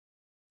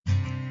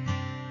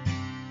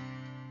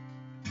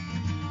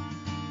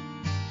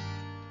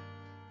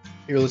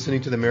You're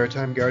listening to the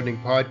Maritime Gardening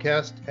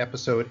Podcast,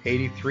 episode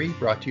 83,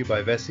 brought to you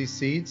by Vessi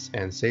Seeds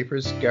and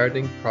Safer's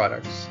Gardening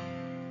Products.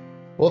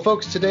 Well,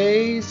 folks,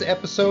 today's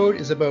episode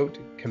is about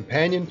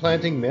companion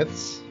planting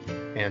myths,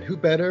 and who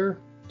better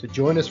to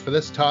join us for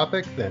this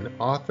topic than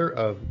author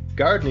of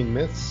Gardening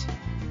Myths,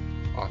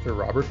 author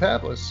Robert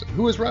Pavlis.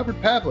 Who is Robert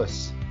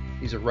Pavlis?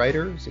 He's a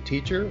writer, he's a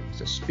teacher,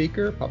 he's a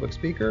speaker, public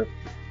speaker.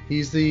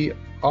 He's the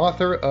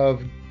author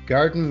of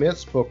Garden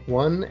Myths, Book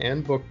 1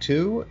 and Book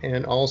 2,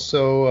 and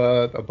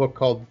also a book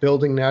called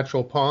Building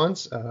Natural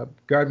Ponds.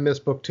 Garden Myths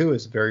Book 2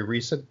 is a very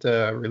recent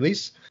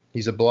release.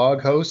 He's a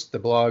blog host, the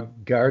blog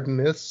Garden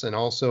Myths, and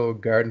also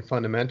Garden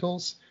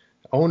Fundamentals.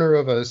 Owner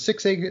of a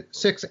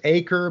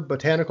six-acre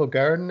botanical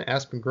garden,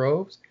 Aspen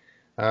Groves.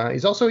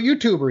 He's also a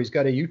YouTuber. He's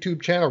got a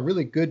YouTube channel,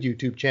 really good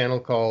YouTube channel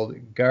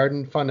called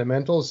Garden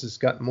Fundamentals. He's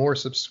got more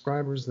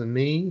subscribers than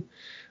me.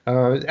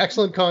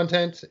 Excellent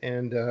content,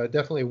 and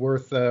definitely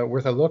worth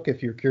a look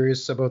if you're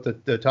curious about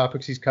the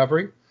topics he's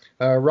covering.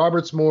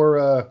 Robert's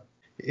more,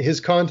 his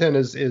content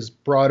is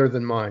broader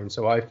than mine,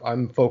 so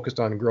I'm focused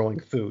on growing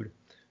food,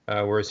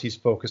 whereas he's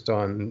focused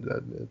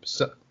on,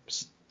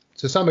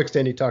 to some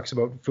extent, he talks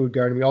about food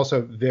gardening. We also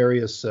have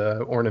various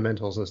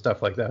ornamentals and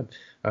stuff like that,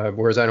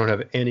 whereas I don't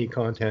have any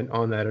content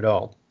on that at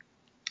all.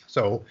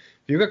 So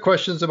if you've got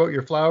questions about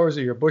your flowers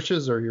or your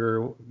bushes or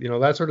your,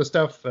 that sort of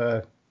stuff,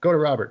 go to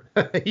Robert.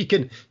 You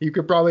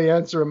could probably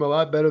answer him a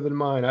lot better than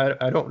mine.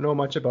 I don't know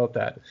much about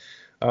that.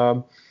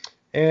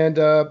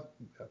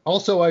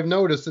 Also, I've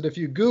noticed that if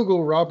you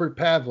Google Robert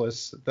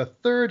Pavlis, the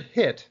third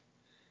hit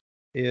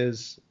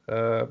is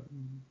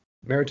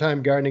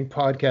Maritime Gardening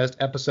Podcast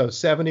episode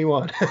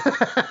 71,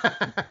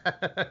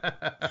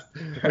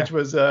 which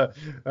was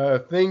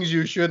Things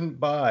You Shouldn't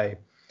Buy.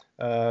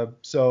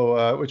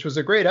 Which was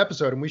a great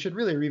episode, and we should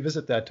really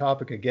revisit that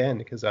topic again,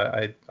 because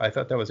I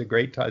thought that was a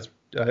great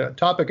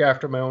topic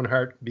after my own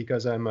heart,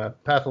 because I'm a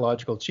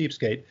pathological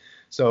cheapskate.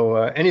 So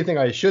anything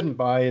I shouldn't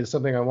buy is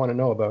something I want to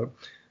know about.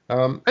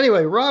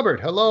 Anyway, Robert,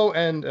 hello,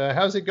 and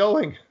how's it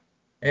going?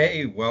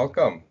 Hey,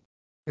 welcome.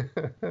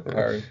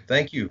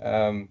 Thank you.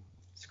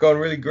 It's going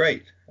really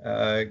great,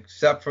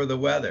 except for the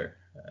weather.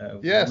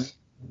 Yes.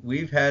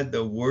 We've had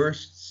the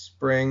worst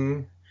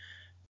spring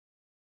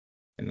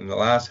in the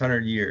last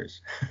 100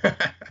 years.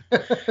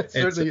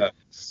 It's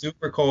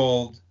super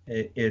cold.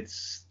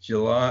 It's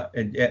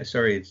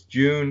it's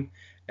June,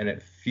 and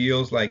it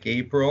feels like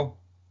April.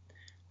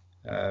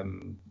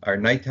 Our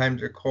night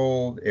times are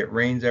cold. It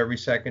rains every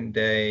second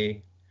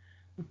day.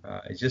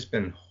 It's just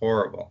been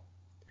horrible.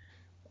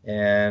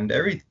 And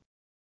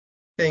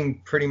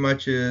everything pretty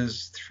much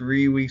is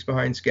 3 weeks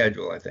behind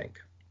schedule, I think.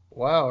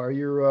 Wow. Are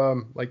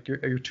your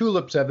your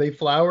tulips, have they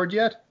flowered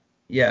yet?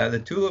 Yeah, the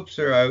tulips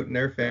are out and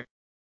they're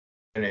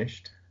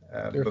finished.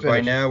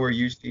 By now we're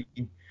usually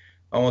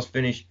almost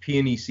finished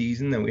peony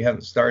season, and we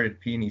haven't started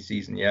peony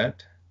season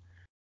yet.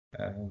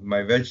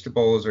 My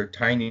vegetables are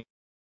tiny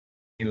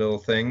little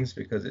things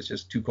because it's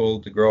just too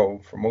cold to grow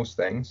for most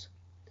things.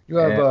 You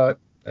have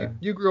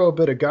you grow a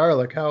bit of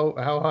garlic. How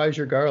high is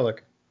your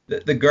garlic?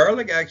 The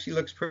garlic actually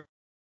looks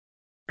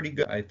pretty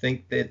good. I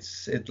think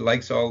it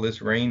likes all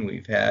this rain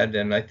we've had,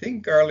 and I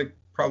think garlic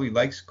probably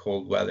likes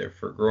cold weather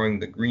for growing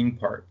the green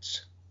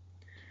parts.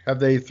 Have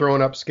they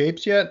thrown up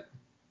scapes yet?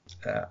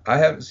 I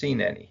haven't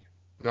seen any.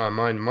 No,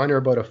 mine are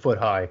about a foot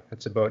high.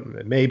 It's about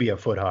maybe a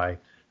foot high,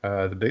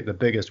 the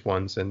biggest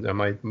ones. And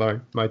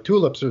my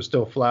tulips are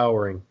still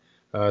flowering.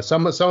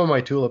 Some of my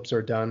tulips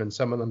are done, and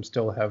some of them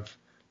still have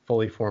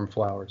fully formed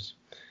flowers.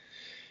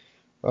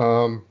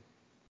 Yeah.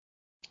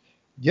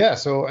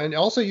 So, and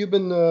also you've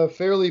been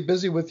fairly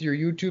busy with your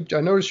YouTube.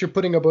 I noticed you're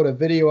putting about a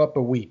video up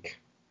a week.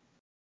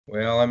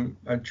 Well, I'm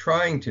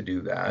trying to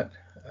do that.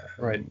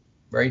 Right.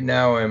 Right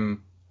now,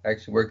 I'm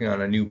actually working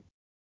on a new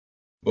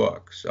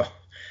book, so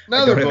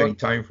I don't have any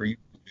time for YouTube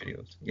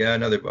videos. Yeah,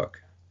 another book.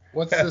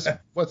 What's this?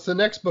 What's the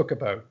next book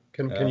about?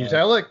 Can you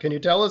tell it? Can you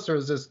tell us, or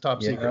is this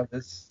top secret?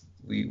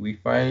 We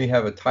finally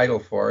have a title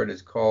for it.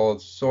 It's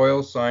called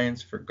Soil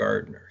Science for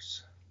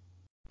Gardeners.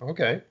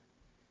 Okay.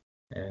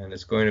 And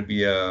it's going to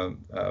be a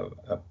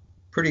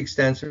pretty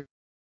extensive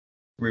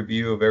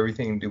review of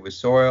everything to do with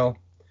soil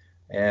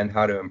and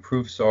how to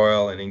improve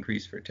soil and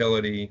increase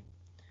fertility.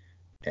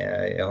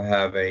 It'll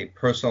have a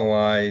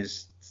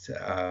personalized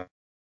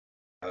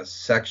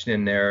section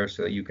in there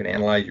so that you can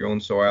analyze your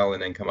own soil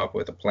and then come up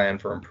with a plan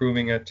for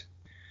improving it.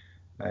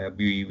 It'll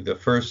be the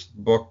first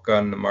book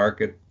on the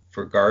market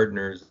for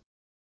gardeners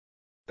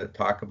that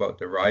talk about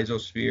the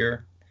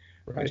rhizosphere,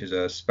 right, which is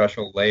a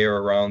special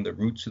layer around the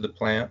roots of the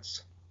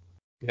plants.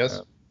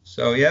 Yes.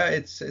 So yeah,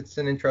 it's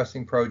an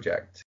interesting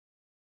project.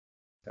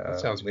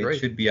 That sounds great. It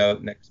should be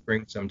out next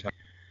spring sometime.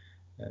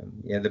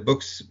 The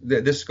books,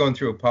 this is going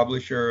through a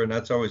publisher, and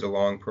that's always a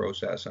long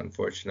process,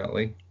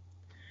 unfortunately.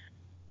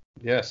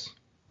 Yes.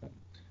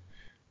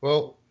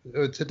 Well,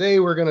 today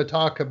we're going to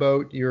talk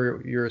about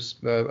your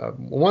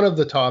one of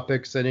the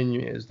topics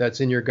that's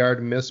in your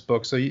Garden Myths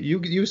book. So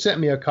you sent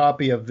me a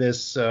copy of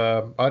this,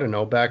 I don't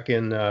know, back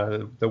in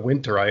the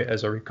winter,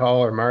 as I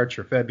recall, or March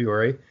or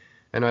February.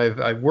 and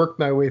I've worked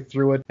my way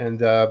through it,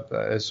 and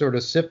I sort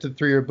of sifted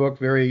through your book.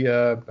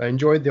 I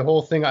enjoyed the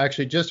whole thing. I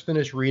actually just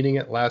finished reading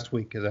it last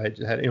week because I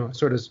had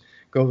sort of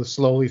go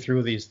slowly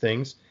through these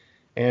things.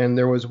 And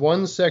there was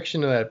one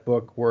section of that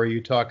book where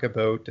you talk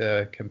about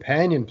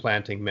companion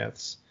planting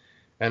myths.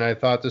 And I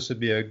thought this would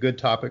be a good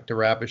topic to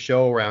wrap a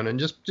show around. And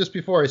just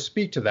before I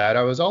speak to that,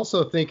 I was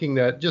also thinking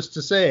that just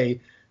to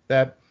say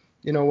that,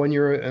 when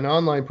you're an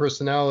online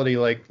personality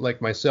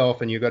like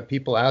myself, and you've got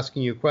people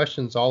asking you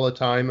questions all the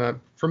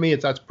time, for me,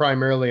 that's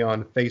primarily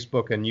on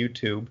Facebook and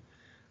YouTube.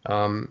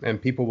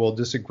 And people will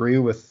disagree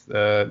with,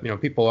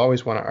 people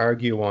always want to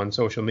argue on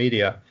social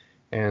media.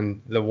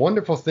 And the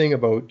wonderful thing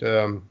about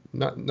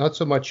not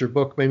so much your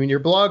book, I mean, your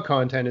blog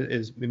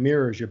content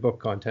mirrors your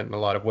book content in a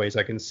lot of ways.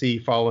 I can see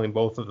following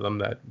both of them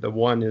that the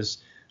one is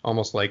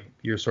almost like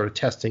you're sort of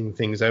testing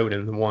things out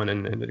in the one,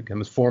 and it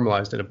becomes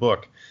formalized in a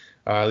book.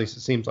 At least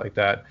it seems like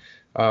that.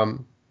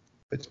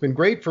 It's been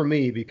great for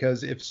me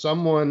because if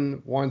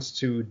someone wants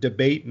to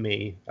debate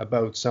me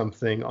about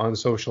something on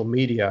social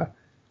media,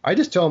 I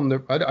just tell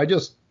them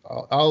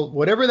I'll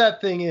whatever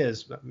that thing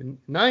is. I mean,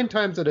 9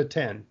 times out of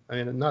 10. I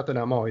mean, not that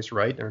I'm always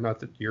right, or not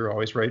that you're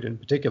always right in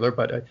particular,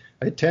 but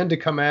I tend to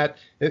come at,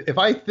 if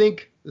I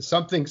think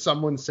something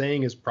someone's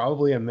saying is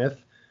probably a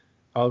myth,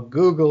 I'll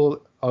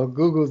Google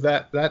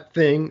that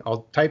thing.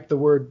 I'll type the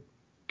word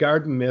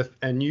garden myth,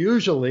 and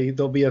usually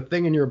there'll be a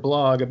thing in your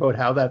blog about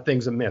how that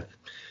thing's a myth.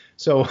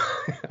 So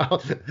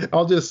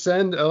I'll just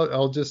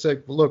say,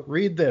 look,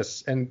 read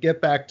this and get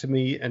back to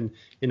me. And,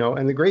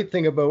 and the great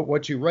thing about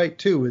what you write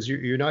too is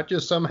you're not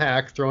just some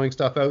hack throwing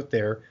stuff out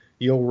there.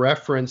 You'll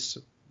reference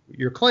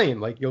your claim,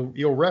 like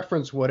you'll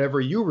reference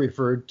whatever you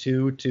referred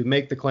to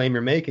make the claim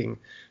you're making.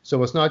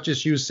 So it's not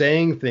just you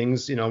saying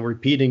things,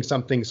 repeating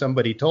something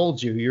somebody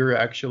told you. You're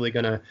actually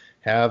going to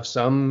have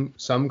some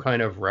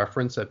kind of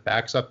reference that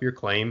backs up your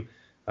claim.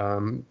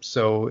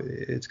 So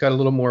it's got a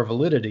little more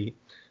validity.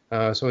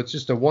 So it's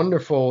just a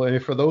wonderful,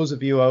 and for those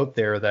of you out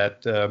there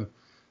that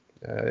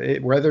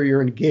whether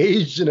you're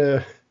engaged in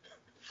a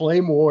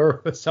flame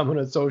war with someone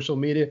on social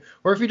media,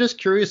 or if you're just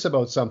curious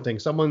about something,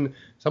 someone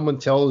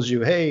tells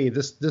you, hey,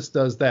 this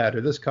does that,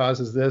 or this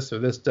causes this, or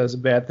this does a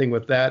bad thing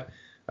with that,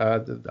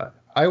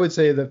 I would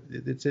say that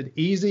it's an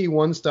easy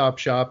one-stop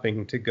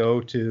shopping to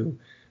go to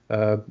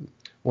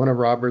one of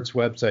Robert's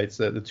websites.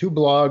 The 2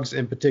 blogs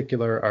in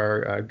particular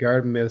are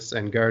Garden Myths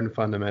and Garden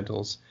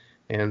Fundamentals.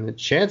 And the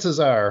chances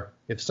are,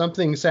 if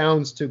something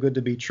sounds too good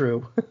to be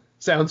true,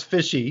 sounds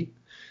fishy,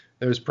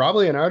 there's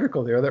probably an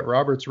article there that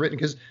Robert's written.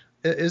 Because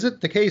is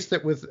it the case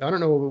that I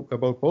don't know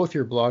about both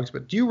your blogs,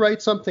 but do you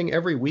write something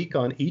every week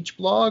on each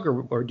blog,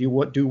 or do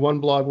you do one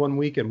blog one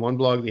week and one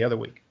blog the other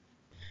week?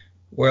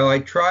 Well, I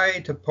try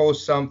to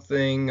post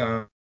something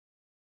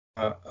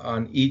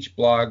on each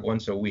blog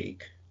once a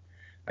week.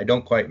 I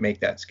don't quite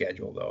make that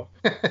schedule, though.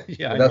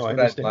 Yeah, that's what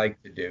I'd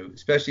like to do,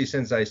 especially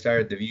since I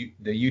started the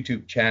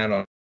YouTube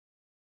channel.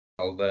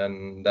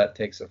 Then that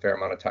takes a fair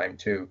amount of time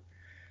too.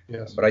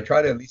 Yes. But I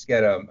try to at least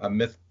get a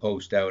myth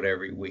post out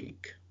every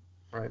week.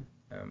 Right.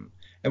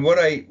 And what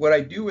I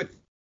do with,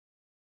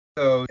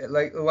 so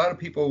like a lot of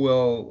people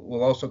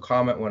will also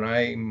comment when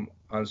I'm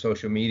on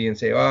social media and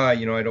say, I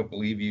don't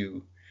believe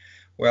you.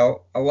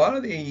 Well, a lot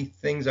of the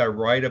things I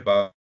write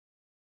about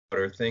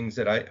are things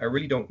that I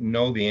really don't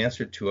know the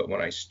answer to it when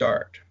I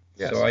start.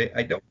 Yes. So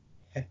I don't.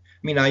 I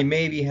mean, I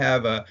maybe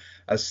have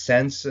a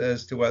sense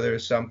as to whether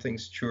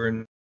something's true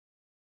or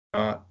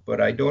not, but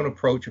I don't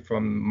approach it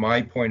from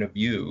my point of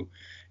view.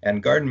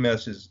 And Garden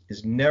Myths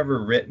is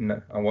never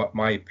written on what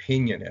my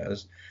opinion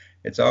is.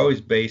 It's always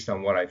based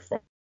on what I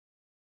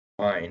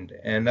find.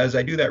 And as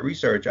I do that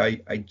research, I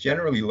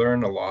generally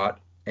learn a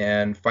lot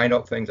and find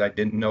out things I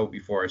didn't know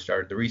before I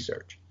started the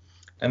research.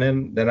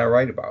 And then I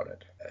write about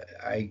it.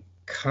 I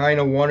kind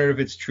of wonder if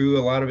it's true.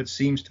 A lot of it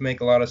seems to make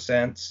a lot of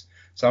sense.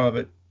 Some of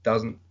it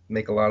doesn't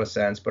make a lot of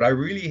sense. But I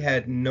really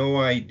had no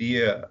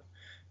idea,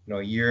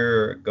 a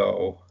year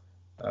ago,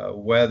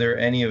 whether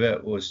any of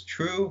it was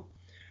true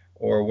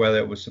or whether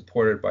it was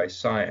supported by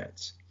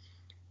science.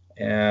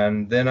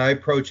 And then I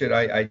approach it,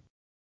 I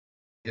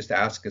just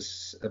ask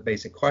a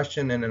basic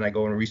question, and then I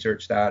go and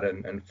research that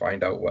and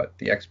find out what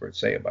the experts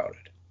say about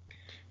it.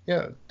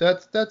 Yeah,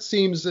 that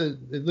seems,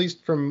 at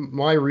least from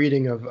my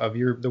reading of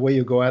the way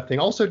you go at things,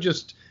 also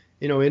just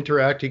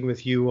interacting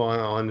with you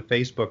on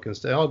Facebook and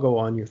stuff. I'll go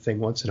on your thing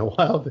once in a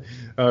while.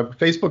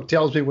 Facebook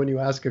tells me when you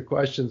ask a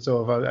question,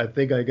 so if I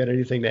think I got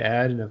anything to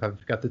add, and if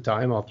I've got the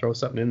time, I'll throw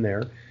something in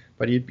there.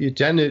 But you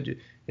tend to,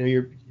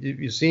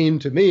 you seem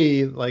to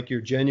me like you're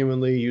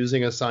genuinely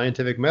using a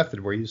scientific method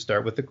where you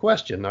start with the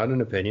question, not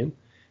an opinion,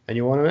 and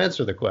you want to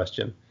answer the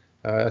question.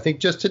 I think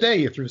just today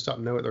you threw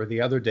something out, or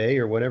the other day,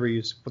 or whatever,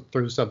 you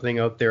threw something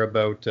out there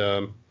about,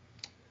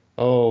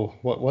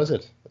 what was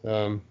it?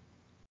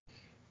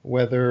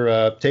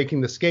 Whether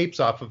taking the scapes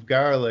off of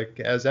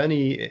garlic has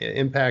any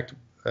impact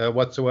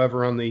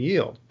whatsoever on the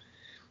yield.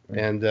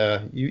 And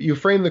you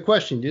framed the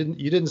question.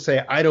 You didn't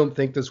say, I don't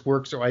think this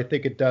works, or I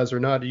think it does or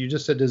not. You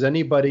just said, is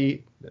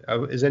anybody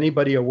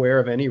aware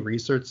of any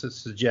research that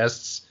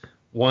suggests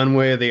one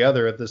way or the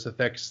other, this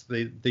affects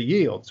the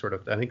yield. Sort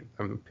of. I think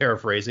I'm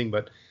paraphrasing,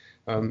 but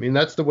I mean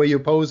that's the way you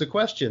pose a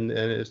question,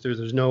 and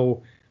there's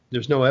no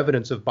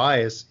evidence of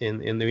bias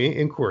in the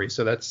inquiry.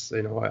 So that's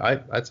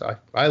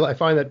I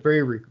find that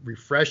very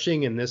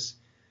refreshing in this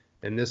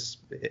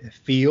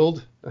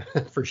field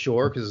for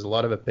sure, because there's a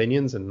lot of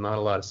opinions and not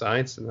a lot of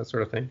science and that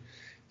sort of thing.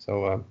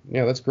 So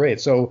yeah, that's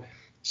great. So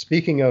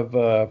speaking of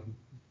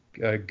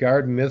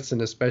garden myths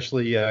and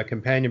especially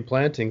companion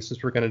planting,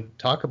 since we're going to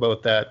talk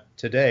about that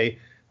today,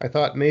 I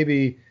thought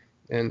maybe,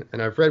 and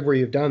I've read where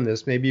you've done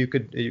this, maybe you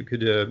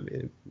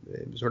could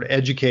sort of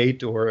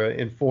educate or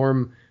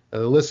inform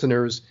the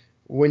listeners.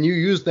 When you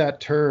use that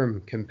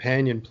term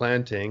companion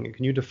planting,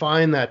 can you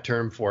define that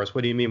term for us?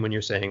 What do you mean when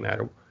you're saying that?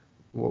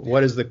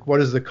 What is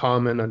the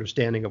common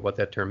understanding of what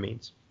that term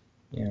means?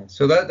 Yeah,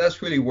 so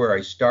that's really where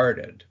I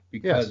started,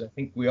 because yes. I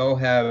think we all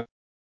have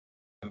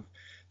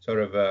sort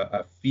of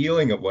a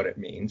feeling of what it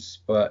means,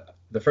 but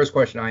the first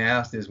question I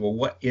asked is, well,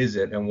 what is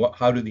it, and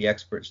how do the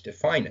experts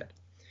define it?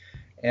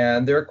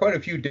 And there are quite a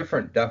few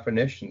different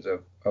definitions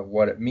of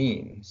what it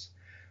means,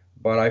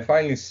 but I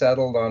finally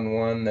settled on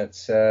one that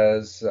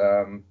says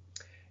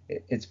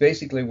it's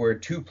basically where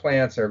two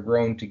plants are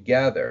grown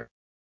together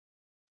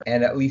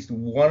and at least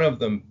one of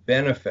them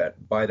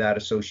benefit by that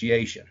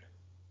association.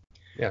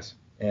 Yes.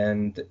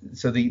 And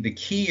so the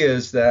key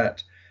is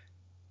that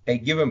a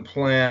given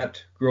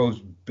plant grows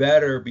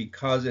better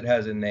because it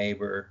has a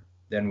neighbor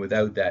than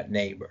without that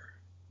neighbor.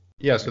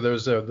 Yeah, so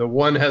there's the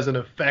one has an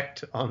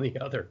effect on the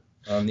other.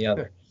 On the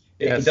other.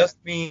 Yes.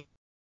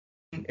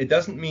 It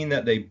doesn't mean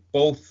that they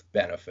both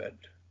benefit,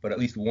 but at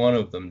least one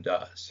of them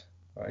does.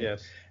 Right?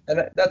 Yes.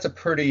 And that's a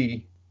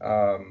pretty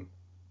I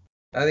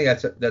think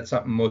that's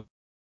something most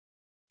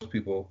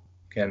people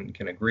can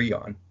agree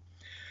on.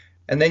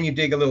 And then you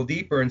dig a little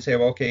deeper and say,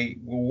 well, okay,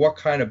 well, what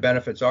kind of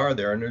benefits are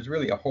there? And there's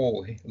really a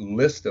whole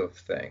list of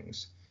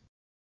things.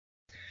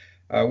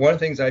 One of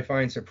the things I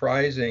find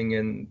surprising,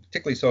 and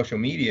particularly social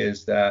media,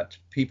 is that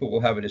people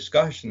will have a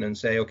discussion and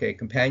say, okay,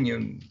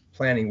 companion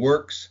planting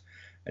works,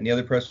 and the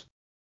other person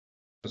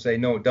will say,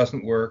 no, it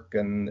doesn't work,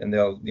 and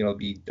there'll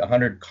be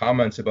 100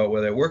 comments about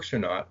whether it works or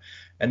not,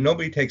 and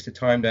nobody takes the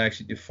time to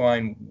actually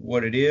define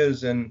what it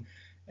is and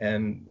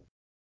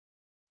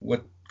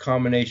what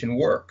combination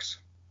works.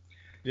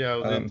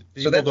 Yeah,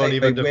 people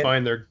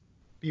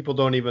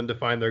don't even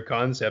define their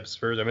concepts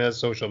first. I mean, that's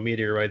social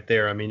media right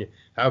there. I mean,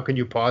 how can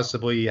you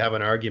possibly have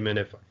an argument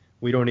if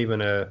we don't even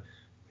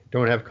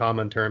don't have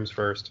common terms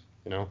first?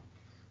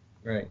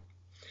 Right.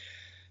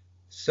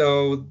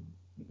 So,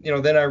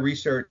 then I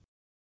researched.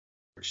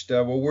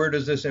 Well, where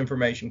does this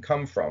information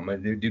come from?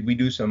 Did we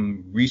do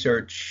some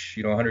research,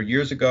 100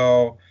 years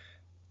ago,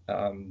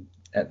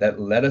 that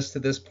led us to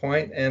this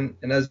point? And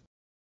as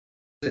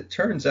it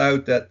turns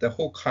out, that the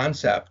whole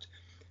concept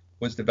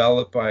was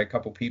developed by a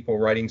couple people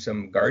writing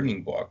some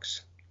gardening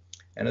books.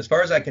 And as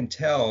far as I can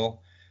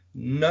tell,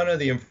 none of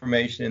the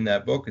information in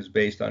that book is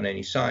based on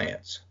any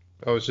science.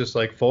 Oh, it's just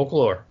like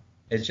folklore.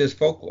 It's just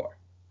folklore.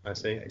 I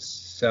see.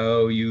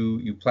 So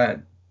you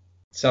plant,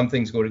 some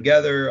things go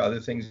together, other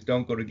things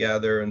don't go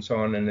together, and so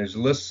on. And there's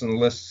lists and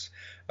lists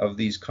of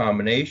these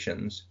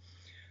combinations,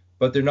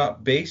 but they're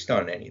not based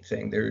on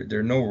anything. There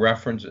are no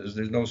references.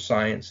 There's no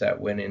science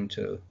that went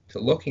into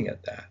looking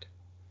at that.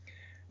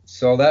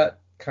 So that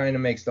kind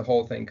of makes the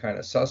whole thing kind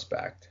of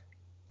suspect.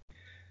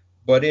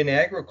 But in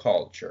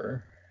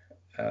agriculture,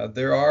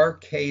 there are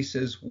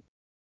cases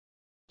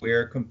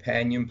where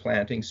companion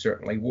planting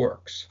certainly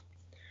works.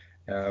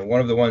 One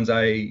of the ones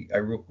I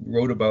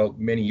wrote about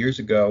many years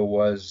ago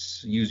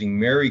was using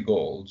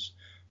marigolds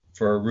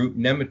for root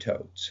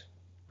nematodes.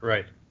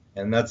 Right.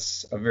 And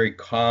that's a very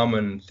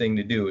common thing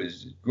to do,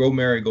 is grow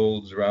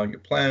marigolds around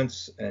your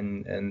plants,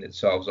 and it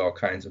solves all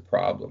kinds of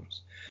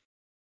problems.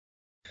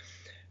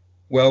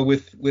 Well,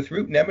 with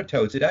root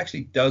nematodes, it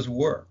actually does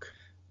work.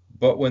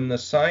 But when the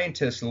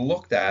scientists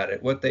looked at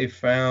it, what they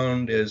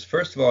found is,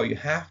 first of all, you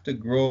have to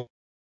grow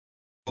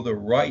the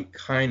right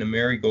kind of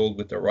marigold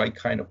with the right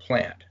kind of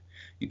plant.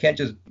 You can't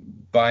just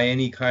buy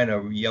any kind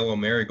of yellow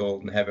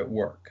marigold and have it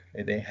work.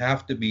 They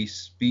have to be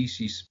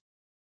species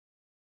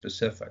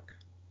specific.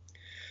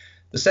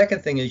 The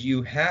second thing is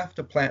you have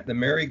to plant the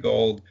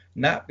marigold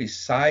not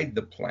beside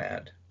the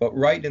plant, but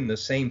right in the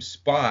same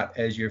spot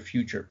as your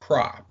future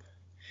crop.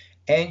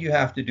 And you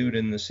have to do it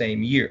in the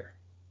same year.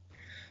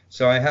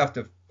 So I have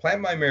to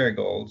plant my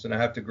marigolds, and I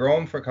have to grow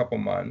them for a couple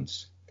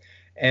months,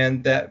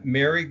 and that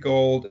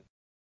marigold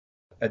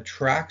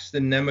attracts the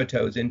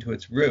nematodes into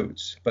its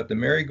roots, but the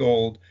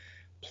marigold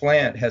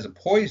plant has a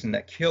poison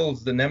that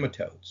kills the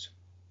nematodes.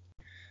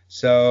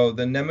 So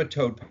the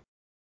nematode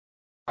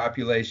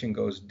population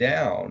goes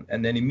down,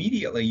 and then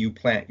immediately you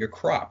plant your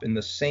crop in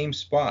the same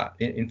spot.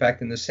 In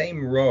fact, in the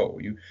same row.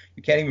 You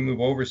can't even move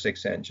over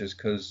 6 inches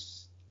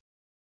because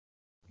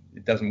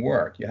it doesn't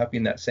work. You have to be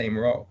in that same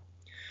row.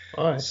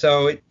 All right.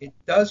 So it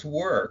does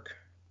work,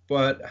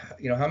 but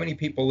how many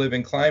people live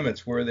in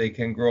climates where they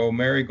can grow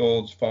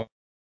marigolds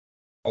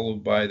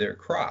followed by their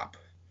crop?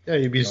 Yeah,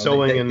 you'd be You know,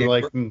 sowing in they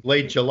like work.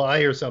 late July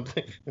or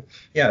something.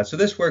 Yeah, so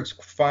this works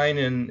fine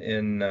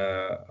in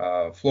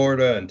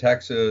Florida and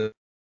Texas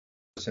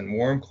and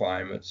warm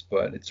climates,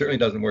 but it certainly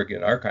doesn't work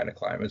in our kind of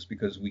climates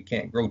because we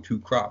can't grow two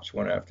crops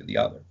one after the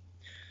other.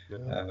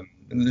 Yeah.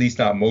 At least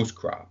not most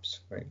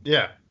crops, right?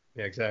 Yeah,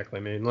 yeah, exactly.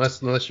 I mean,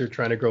 unless you're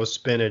trying to grow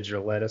spinach or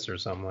lettuce or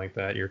something like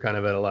that, you're kind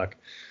of out of luck.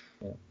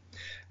 Yeah.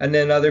 And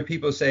then other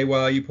people say,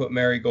 well, you put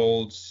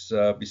marigolds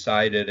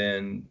beside it,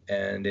 and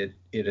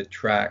it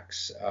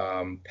attracts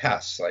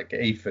pests like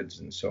aphids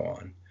and so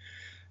on.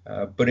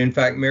 But in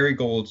fact,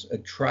 marigolds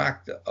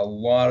attract a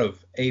lot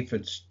of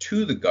aphids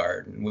to the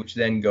garden, which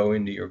then go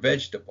into your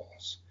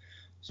vegetables.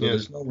 So Yes.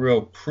 there's no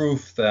real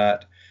proof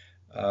that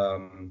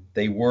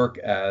they work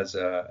as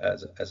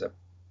a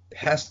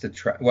pest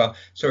attract. Well,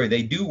 sorry,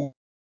 they do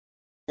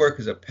work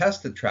as a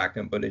pest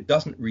attractant, but it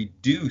doesn't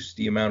reduce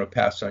the amount of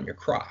pests on your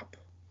crop.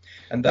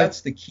 And I,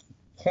 that's the key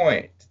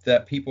point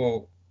that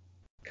people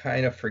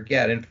kind of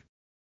forget. In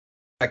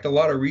fact, a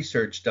lot of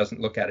research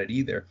doesn't look at it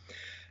either.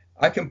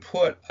 I can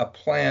put a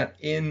plant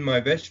in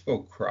my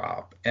vegetable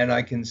crop and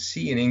I can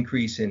see an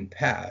increase in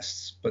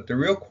pests, but the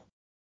real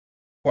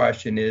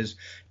question is,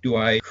 do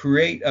I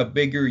create a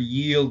bigger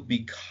yield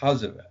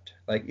because of it?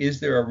 Like,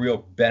 is there a real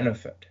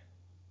benefit?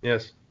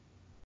 yes.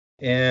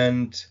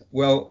 And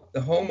well,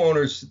 the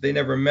homeowners, they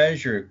never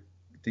measure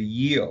the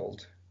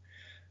yield,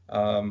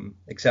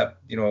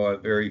 except,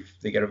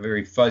 they get a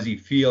very fuzzy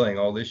feeling.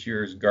 Oh, this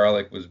year's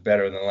garlic was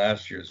better than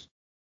last year's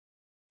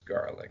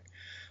garlic.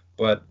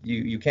 But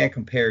you can't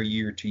compare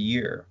year to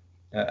year,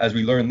 as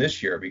we learned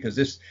this year, because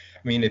if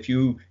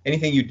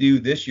anything you do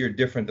this year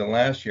different than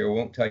last year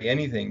won't tell you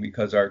anything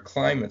because our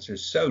climates are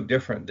so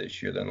different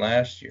this year than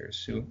last year.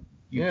 So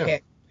you Yeah.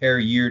 can't compare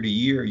year to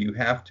year. You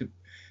have to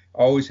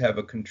always have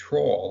a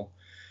control,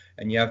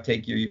 and you have to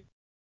take your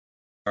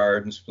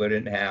yard and split it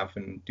in half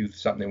and do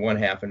something in one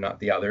half and not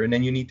the other, and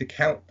then you need to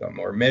count them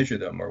or measure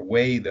them or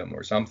weigh them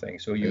or something.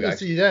 So you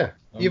actually Yeah.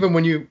 Even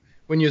when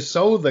you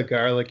sow the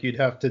garlic, you'd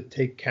have to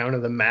take count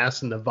of the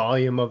mass and the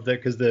volume of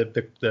because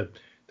the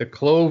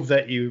clove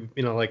that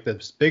like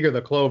the bigger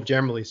the clove,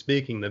 generally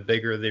speaking, the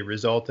bigger the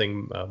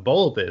resulting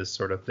bulb is,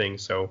 sort of thing.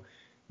 So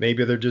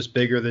maybe they're just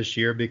bigger this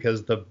year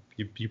because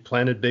you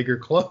planted bigger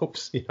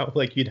cloves.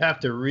 Like you'd have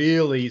to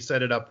really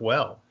set it up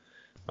well.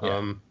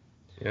 yeah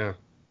Yeah.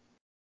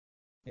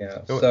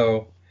 yeah So,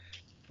 so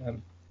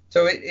um,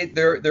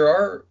 there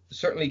are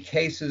certainly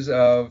cases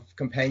of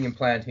companion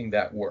planting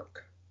that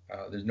work.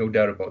 There's no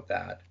doubt about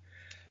that.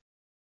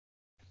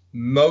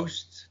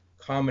 Most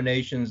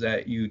combinations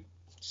that you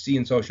see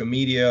in social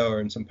media or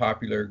in some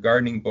popular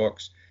gardening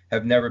books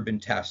have never been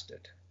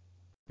tested.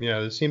 yeah,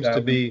 there seems to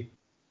Um,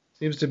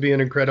 be an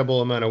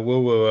incredible amount of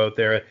woo-woo out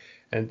there,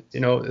 and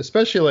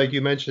especially like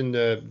you mentioned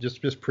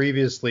just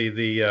previously,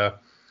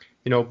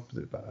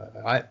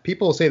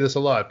 people say this a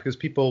lot because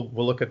people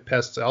will look at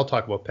pests. I'll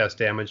talk about pest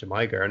damage in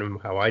my garden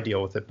and how I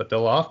deal with it, but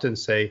they'll often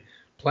say,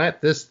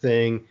 plant this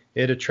thing,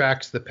 it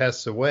attracts the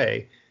pests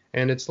away.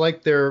 And it's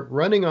like they're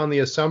running on the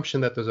assumption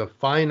that there's a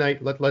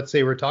finite, let's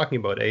say we're talking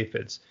about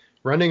aphids,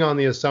 running on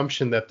the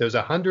assumption that there's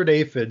 100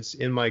 aphids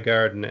in my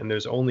garden and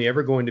there's only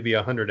ever going to be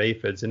 100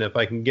 aphids. And if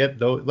I can get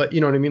those,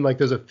 you know what I mean? Like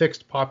there's a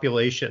fixed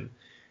population.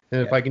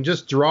 And if yeah, I can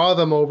just draw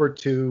them over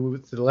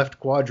to the left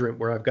quadrant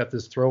where I've got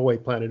this throwaway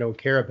plant I don't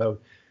care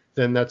about,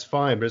 then that's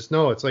fine. But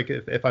it's like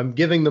if I'm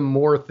giving them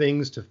more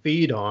things to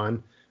feed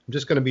on, I'm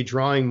just going to be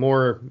drawing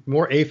more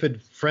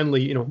aphid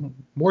friendly,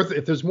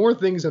 if there's more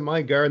things in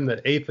my garden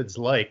that aphids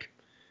like,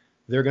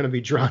 they're going to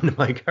be drawn to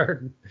my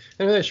garden.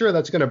 And sure,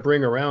 that's going to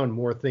bring around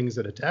more things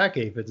that attack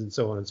aphids and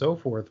so on and so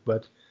forth.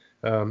 But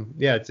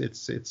yeah,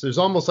 it's there's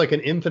almost like an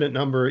infinite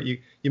number. You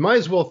might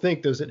as well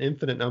think there's an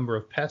infinite number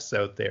of pests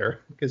out there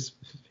because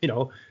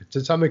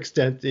to some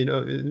extent,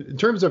 in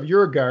terms of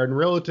your garden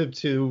relative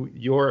to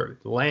your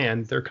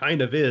land, there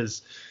kind of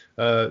is.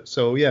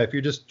 So yeah, if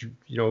you're just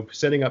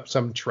setting up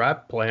some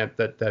trap plant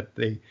that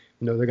they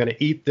they're going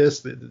to eat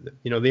this, the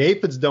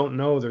aphids don't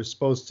know they're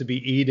supposed to be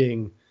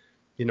eating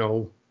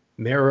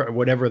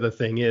whatever the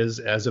thing is,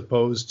 as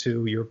opposed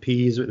to your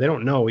peas. They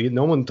don't know.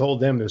 No one told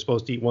them they're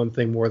supposed to eat one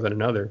thing more than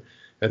another.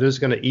 They're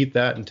just going to eat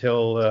that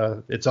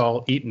until it's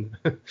all eaten.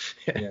 yeah,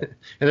 And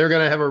they're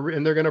going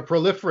to they're going to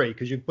proliferate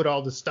because you put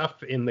all the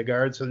stuff in the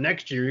garden. So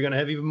next year you're going to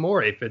have even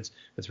more aphids.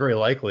 It's very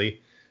likely.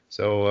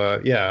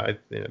 So yeah.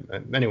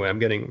 Anyway, I'm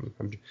getting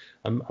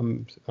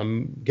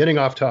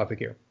off topic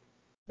here.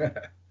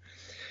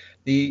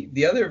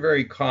 the other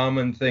very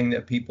common thing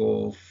that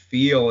people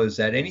feel is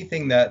that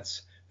anything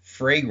that's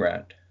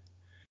fragrant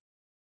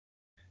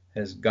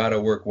has got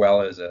to work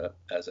well as a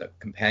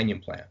companion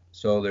plant.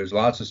 So there's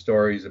lots of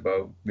stories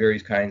about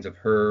various kinds of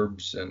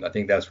herbs, and I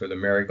think that's where the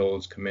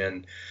marigolds come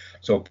in.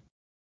 So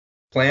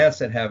plants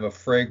that have a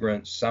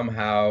fragrance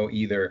somehow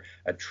either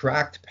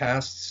attract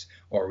pests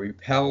or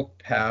repel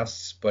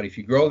pests. But if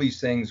you grow these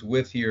things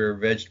with your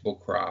vegetable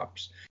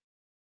crops,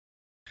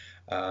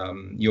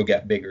 you'll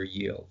get bigger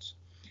yields.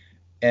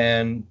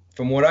 And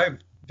from what I've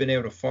been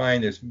able to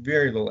find, there's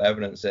very little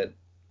evidence that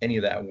any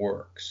of that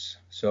works.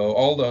 So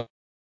all the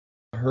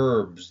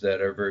herbs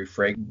that are very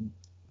fragrant.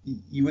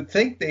 You would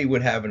think they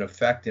would have an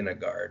effect in a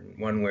garden,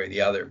 one way or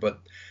the other,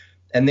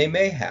 and they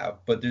may have,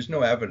 but there's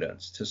no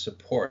evidence to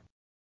support.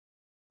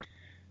 Yeah,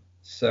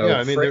 So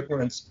I mean,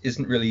 fragrance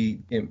isn't really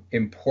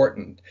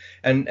important.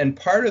 And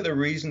part of the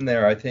reason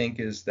there, I think,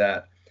 is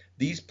that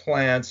these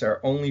plants are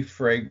only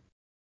fragrant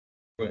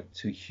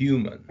to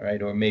human,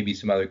 right? Or maybe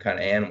some other kind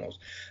of animals.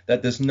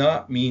 That does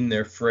not mean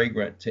they're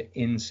fragrant to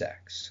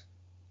insects.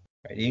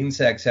 Right?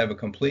 Insects have a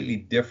completely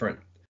different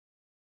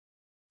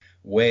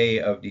way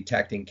of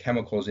detecting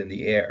chemicals in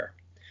the air.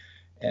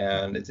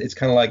 And it's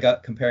kind of like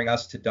comparing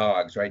us to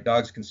dogs, right?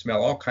 Dogs can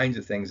smell all kinds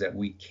of things that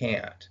we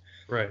can't.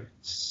 right.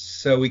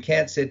 So we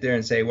can't sit there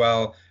and say,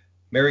 well,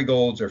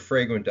 marigolds are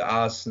fragrant to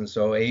us, and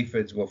so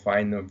aphids will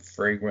find them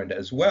fragrant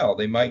as well.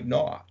 They might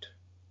not,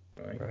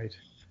 right? Right.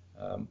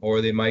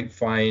 Or they might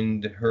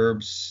find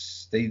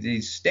herbs,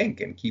 they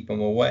stink and keep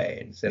them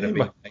away instead of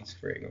being nice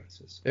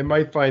fragrances. They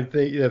might find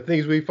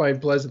things we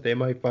find pleasant, they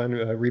might find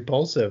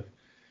repulsive.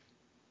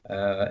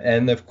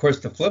 And of course,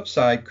 the flip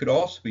side could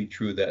also be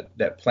true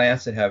that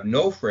plants that have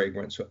no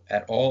fragrance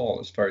at all,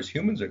 as far as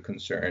humans are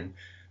concerned,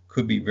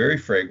 could be very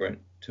fragrant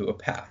to a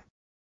pest.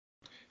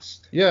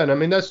 Yeah, and I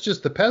mean that's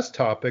just the pest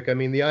topic. I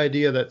mean the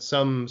idea that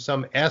some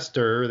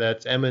ester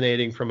that's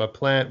emanating from a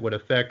plant would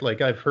affect,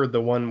 like I've heard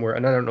the one where,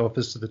 and I don't know if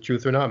this is the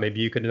truth or not, maybe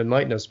you could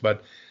enlighten us,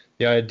 but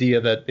the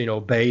idea that,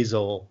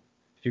 basil,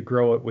 if you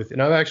grow it with,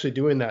 and I'm actually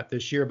doing that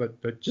this year,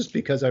 but just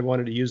because I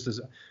wanted to use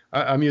this,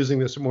 I'm using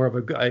this more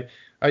of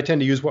I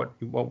tend to use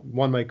what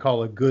one might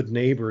call a good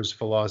neighbor's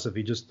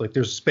philosophy, just like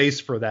there's space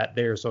for that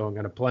there, so I'm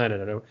going to plant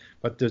it.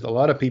 But there's a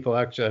lot of people,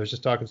 actually, I was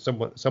just talking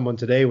to someone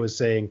today was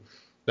saying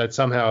that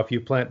somehow if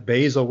you plant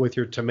basil with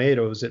your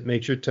tomatoes, it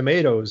makes your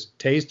tomatoes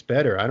taste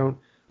better. I don't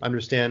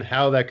understand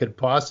how that could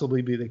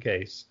possibly be the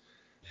case.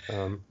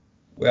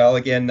 Well,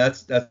 again,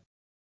 that's a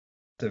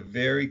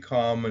very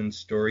common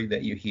story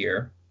that you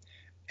hear,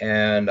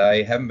 and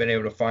I haven't been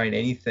able to find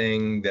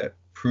anything that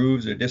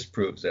proves or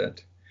disproves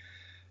it.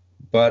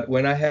 But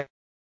when I have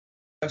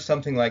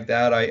something like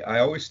that, I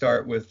always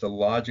start with the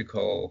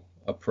logical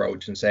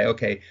approach and say,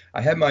 okay,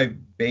 I have my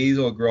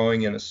basil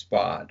growing in a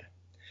spot.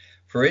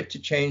 For it to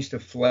change the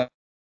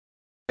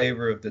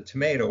flavor of the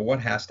tomato, what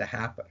has to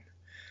happen?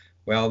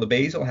 Well, the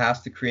basil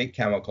has to create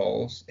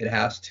chemicals. It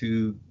has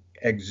to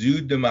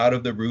exude them out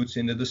of the roots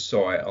into the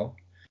soil.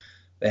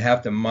 They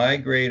have to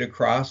migrate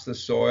across the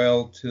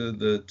soil to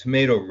the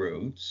tomato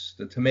roots.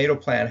 The tomato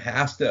plant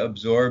has to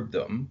absorb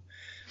them,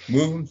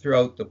 move them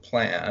throughout the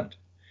plant,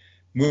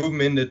 move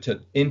them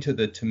into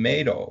the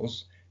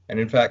tomatoes. And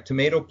in fact,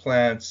 tomato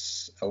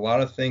plants, a lot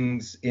of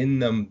things in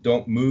them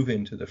don't move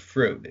into the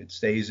fruit. It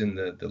stays in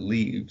the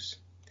leaves.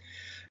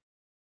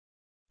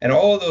 And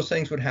all of those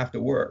things would have to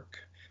work.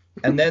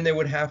 And then there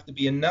would have to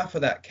be enough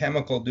of that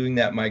chemical doing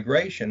that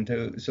migration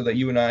so that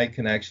you and I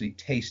can actually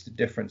taste the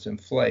difference in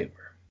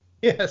flavor.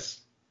 Yes.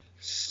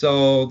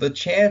 So the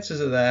chances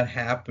of that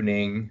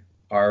happening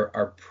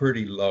are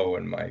pretty low,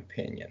 in my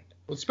opinion.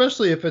 Well,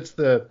 especially if it's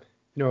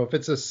if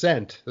it's a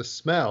scent, the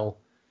smell,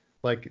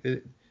 let's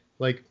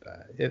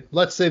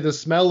say the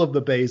smell of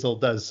the basil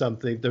does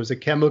something. There's a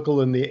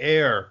chemical in the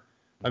air.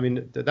 I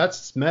mean, that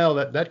smell,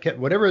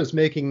 whatever is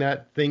making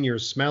that thing you're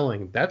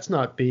smelling, that's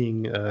not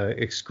being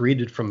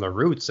excreted from the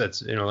roots.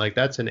 That's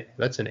that's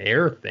an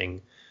air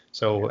thing.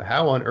 So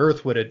how on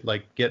earth would it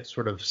get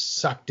sort of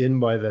sucked in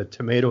by the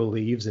tomato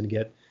leaves and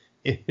get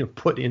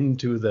put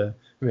into the?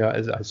 I mean,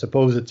 I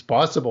suppose it's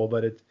possible,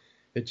 but it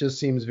just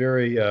seems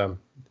very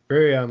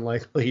very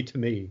unlikely to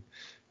me.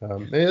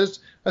 I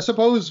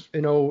suppose,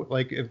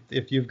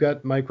 if you've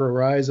got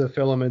mycorrhiza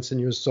filaments in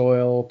your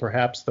soil,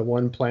 perhaps the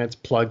one plant's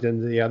plugged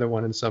into the other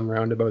one in some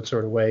roundabout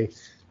sort of way.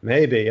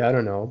 Maybe, I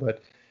don't know.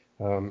 But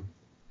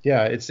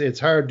yeah, it's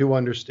hard to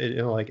understand,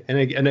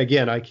 and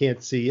again, I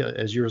can't see,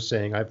 as you're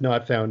saying, I've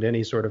not found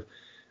any sort of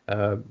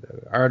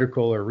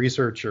article or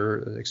research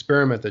or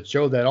experiment that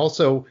showed that.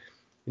 Also,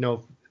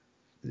 to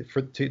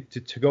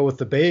go with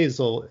the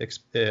basil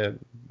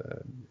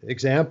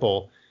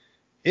example,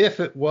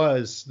 if it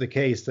was the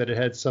case that it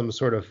had some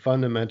sort of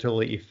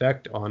fundamental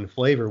effect on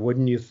flavor,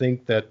 wouldn't you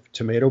think that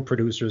tomato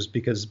producers,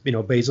 because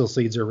basil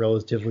seeds are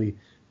relatively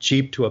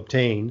cheap to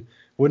obtain,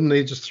 wouldn't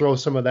they just throw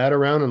some of that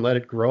around and let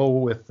it grow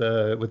with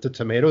the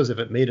tomatoes if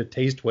it made it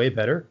taste way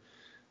better?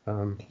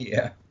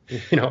 Yeah.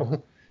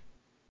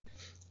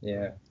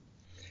 Yeah.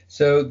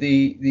 So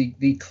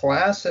the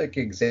classic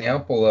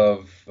example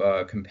of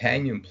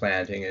companion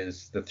planting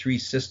is the Three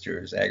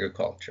Sisters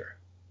agriculture.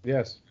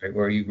 Yes. Right,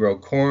 where you grow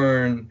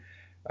corn,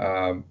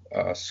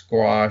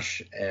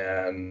 squash,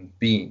 and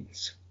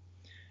beans.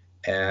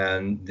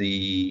 And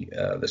the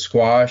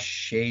squash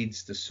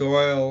shades the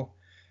soil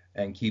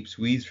and keeps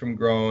weeds from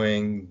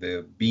growing.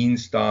 The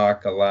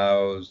beanstalk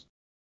allows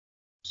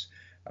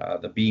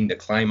the bean to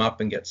climb up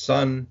and get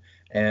sun.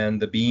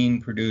 And the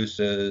bean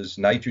produces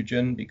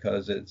nitrogen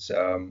because it's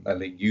a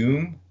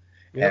legume.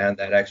 Yep. And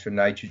that extra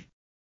nitrogen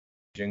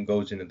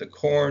goes into the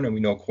corn. And we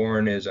know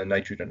corn is a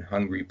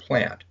nitrogen-hungry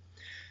plant.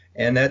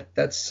 And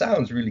that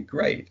sounds really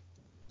great.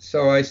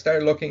 So I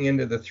started looking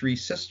into the Three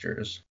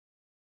Sisters,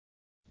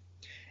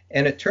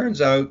 And it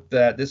turns out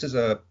that this is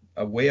a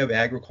way of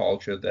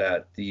agriculture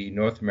that the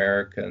North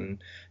American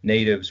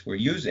natives were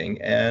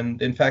using,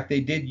 and in fact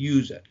they did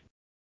use it,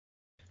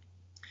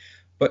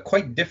 but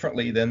quite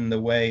differently than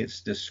the way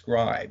it's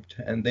described.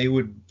 And they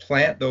would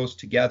plant those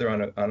together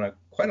on a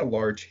quite a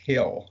large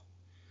hill,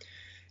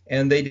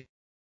 and they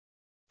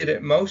did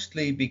it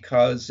mostly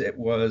because it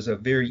was a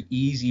very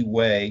easy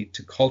way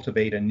to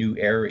cultivate a new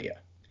area.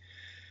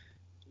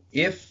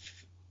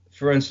 If,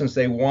 for instance,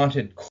 they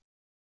wanted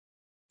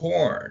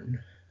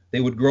corn, they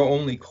would grow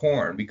only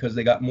corn because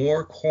they got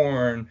more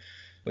corn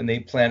when they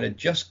planted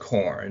just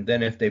corn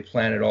than if they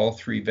planted all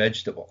three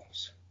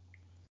vegetables.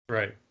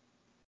 Right.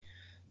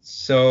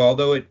 So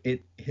although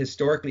it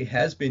historically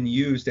has been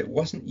used, it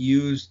wasn't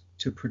used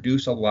to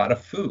produce a lot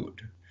of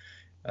food.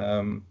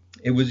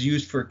 It was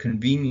used for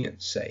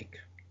convenience sake.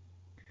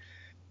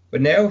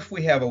 But now if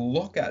we have a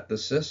look at the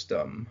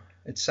system,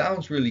 it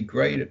sounds really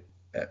great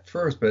at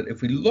first, but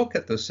if we look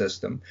at the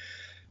system,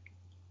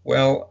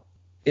 well,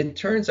 it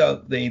turns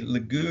out the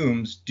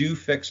legumes do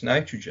fix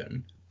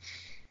nitrogen,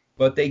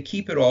 but they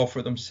keep it all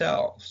for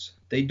themselves.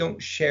 They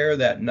don't share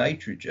that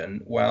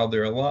nitrogen while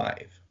they're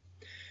alive.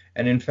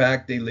 And in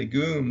fact, the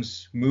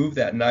legumes move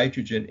that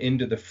nitrogen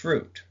into the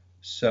fruit.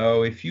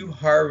 So if you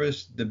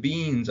harvest the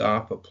beans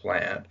off a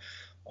plant,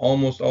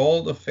 almost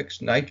all the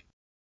fixed nitrogen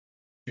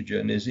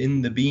is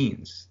in the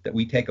beans that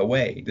we take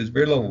away. There's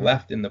very little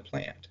left in the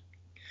plant.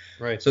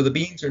 Right. So the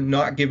beans are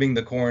not giving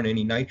the corn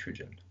any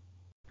nitrogen.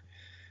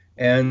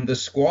 And the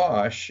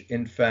squash,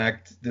 in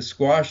fact, the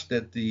squash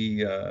that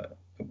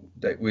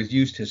that was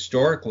used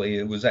historically,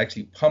 it was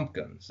actually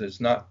pumpkins.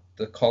 It's not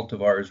the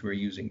cultivars we're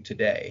using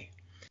today.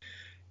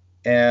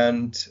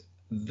 And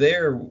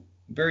they're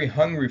very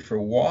hungry for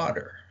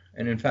water.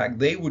 And in fact,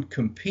 they would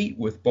compete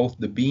with both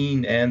the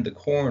bean and the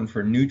corn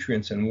for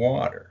nutrients and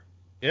water.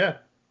 Yeah.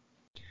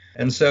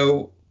 And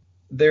so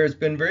there's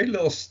been very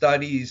little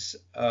studies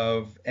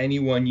of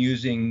anyone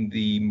using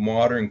the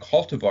modern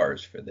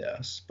cultivars for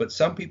this, but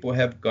some people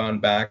have gone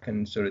back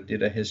and sort of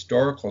did a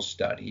historical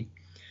study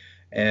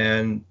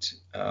and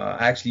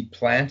actually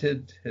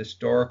planted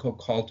historical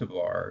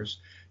cultivars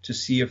to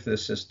see if the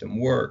system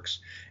works.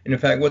 And in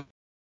fact, what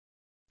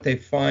they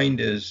find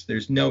is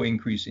there's no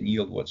increase in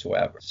yield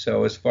whatsoever.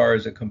 So as far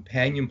as a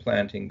companion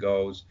planting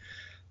goes,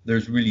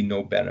 there's really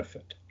no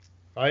benefit.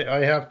 I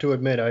have to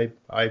admit,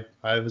 I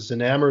was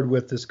enamored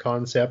with this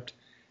concept,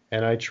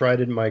 and I tried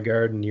it in my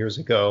garden years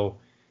ago,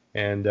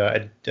 and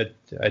I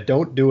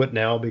don't do it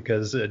now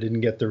because I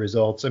didn't get the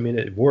results. I mean,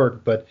 it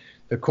worked, but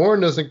the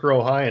corn doesn't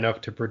grow high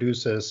enough to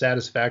produce a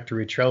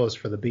satisfactory trellis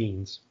for the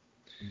beans.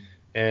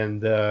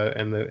 And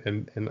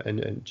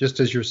just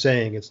as you're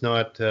saying, it's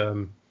not,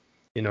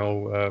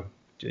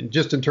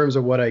 just in terms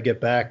of what I get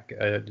back,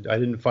 I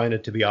didn't find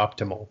it to be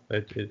optimal.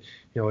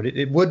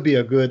 It would be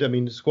a good, I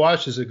mean,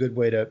 squash is a good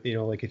way to,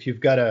 like if you've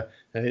got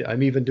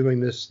I'm even doing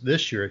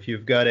this year, if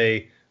you've got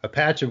a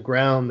patch of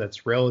ground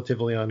that's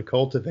relatively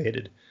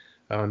uncultivated,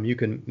 you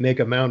can make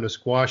a mound of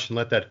squash and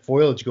let that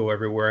foliage go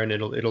everywhere, and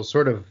it'll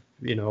sort of,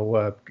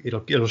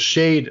 it'll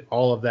shade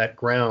all of that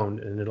ground,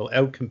 and it'll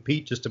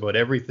outcompete just about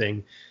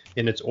everything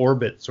in its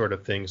orbit sort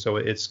of thing. So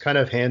it's kind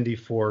of handy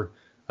for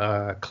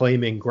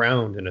claiming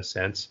ground in a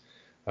sense.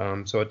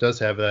 So it does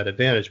have that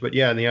advantage. But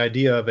yeah, and the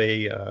idea of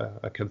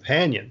a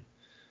companion,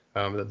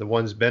 that the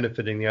one's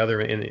benefiting the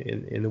other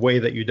in the way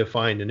that you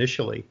defined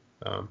initially.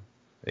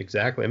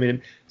 Exactly. I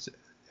mean,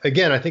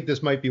 again, I think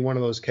this might be one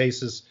of those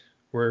cases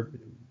where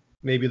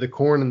maybe the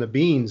corn and the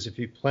beans, if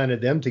you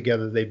planted them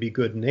together, they'd be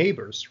good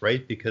neighbors,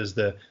 right? Because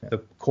the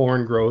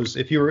corn grows.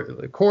 If you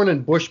were corn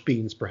and bush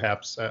beans,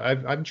 perhaps.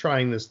 I'm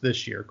trying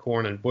this year,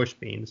 corn and bush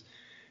beans.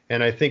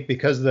 And I think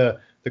because the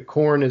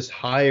corn is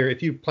higher,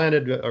 if you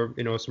planted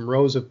some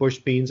rows of bush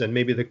beans and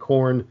maybe the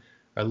corn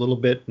a little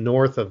bit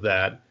north of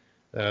that,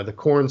 the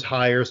corn's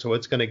higher, so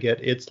it's going to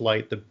get its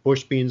light. The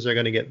bush beans are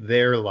going to get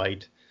their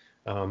light.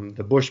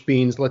 The bush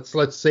beans,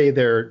 let's say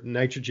they're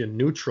nitrogen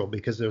neutral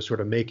because they're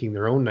sort of making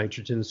their own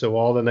nitrogen. So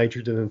all the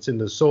nitrogen that's in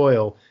the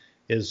soil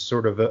is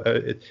sort of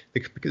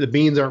the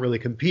beans aren't really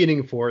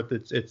competing for it.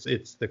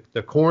 It's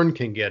the corn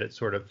can get it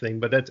sort of thing.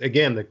 But that's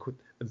again,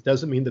 it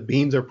doesn't mean the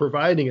beans are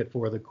providing it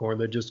for the corn.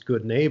 They're just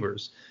good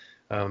neighbors.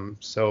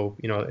 So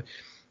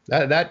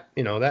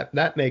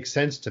that makes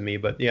sense to me.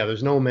 But yeah,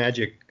 there's no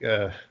magic.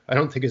 I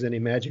don't think there's any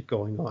magic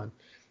going on.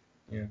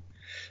 Yeah,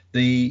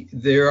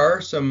 there are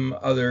some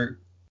other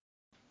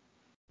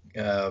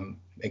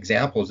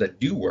examples that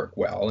do work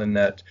well, in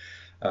that,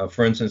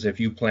 for instance, if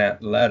you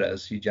plant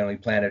lettuce, you generally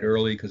plant it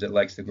early because it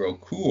likes to grow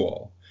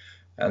cool,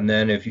 and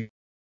then if you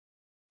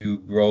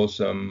grow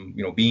some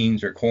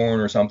beans or corn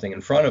or something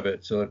in front of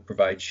it so it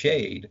provides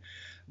shade,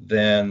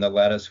 then the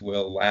lettuce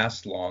will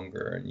last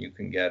longer and you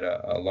can get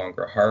a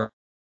longer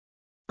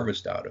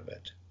harvest out of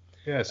it.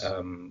 Yes.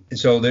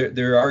 So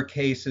there are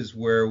cases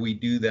where we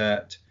do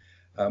that,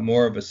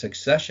 more of a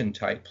succession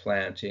type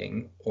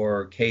planting,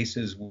 or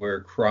cases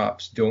where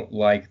crops don't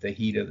like the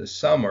heat of the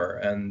summer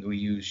and we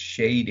use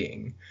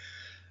shading.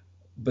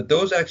 But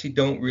those actually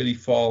don't really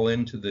fall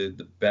into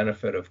the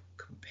benefit of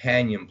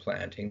companion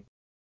planting.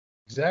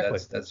 Exactly.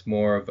 That's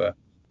more of a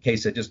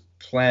case of just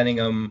planting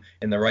them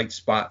in the right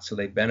spot so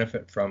they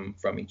benefit from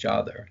each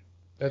other.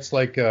 That's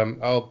like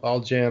I'll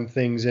jam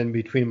things in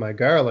between my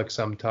garlic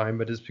sometime,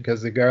 but it's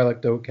because the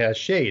garlic don't cast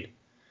shade.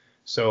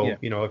 So,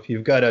 Yeah. if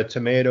you've got a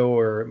tomato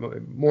or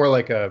more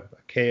like a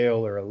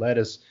kale or a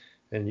lettuce,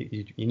 and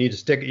you need to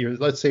stick your,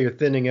 let's say you're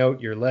thinning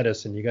out your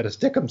lettuce and you got to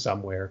stick them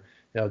somewhere,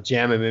 I'll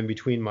jam them in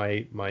between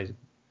my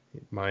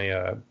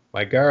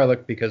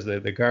garlic, because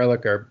the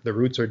garlic the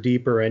roots are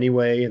deeper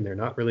anyway, and they're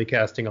not really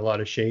casting a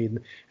lot of shade,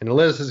 and the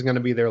lettuce isn't going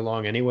to be there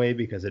long anyway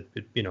because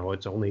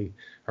it's only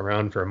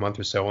around for a month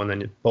or so, and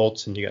then it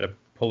bolts and you got to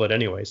pull it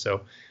anyway.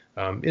 So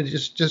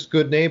it's just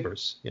good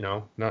neighbors,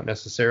 not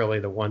necessarily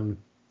the one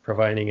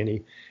providing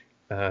any.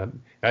 I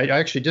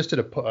actually just did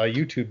a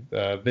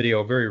YouTube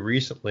video very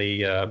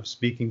recently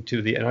speaking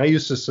to and I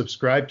used to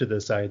subscribe to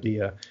this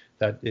idea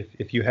that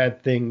if you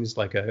had things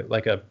like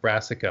a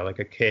brassica, like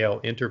a kale,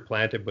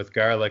 interplanted with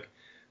garlic,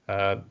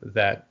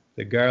 that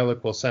the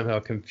garlic will somehow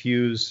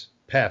confuse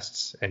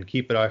pests and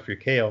keep it off your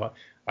kale.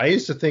 I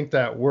used to think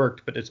that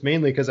worked, but it's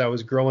mainly because I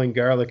was growing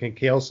garlic and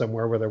kale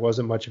somewhere where there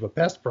wasn't much of a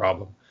pest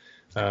problem.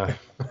 I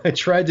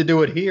tried to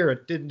do it here.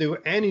 It didn't do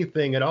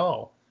anything at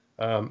all.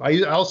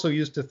 I also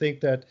used to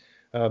think that,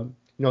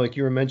 like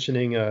you were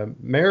mentioning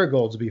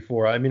marigolds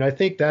before. I mean, I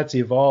think that's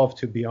evolved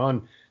to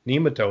beyond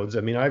nematodes.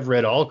 I mean, I've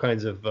read all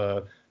kinds of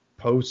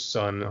posts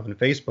on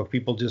Facebook,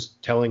 people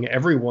just telling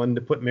everyone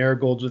to put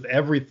marigolds with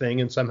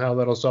everything and somehow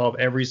that'll solve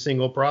every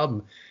single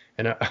problem.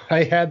 And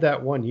I had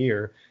that one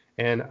year,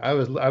 and I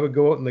would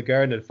go out in the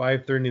garden at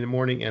 5:30 in the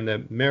morning, and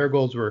the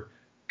marigolds were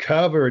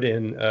covered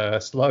in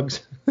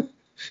slugs.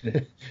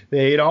 They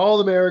ate all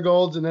the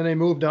marigolds and then they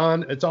moved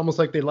on. It's almost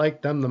like they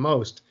liked them the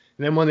most.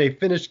 And then when they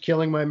finished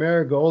killing my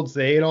marigolds,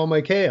 they ate all my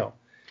kale.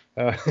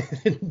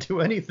 Didn't do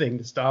anything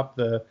to stop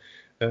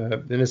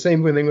and the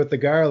same thing with the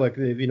garlic.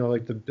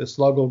 Like the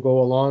slug will go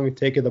along and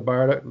take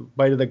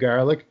bite of the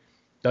garlic,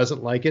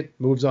 doesn't like it,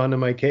 moves on to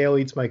my kale,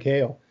 eats my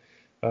kale.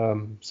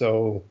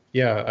 So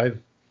yeah,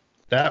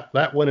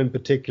 that one in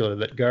particular,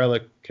 that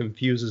garlic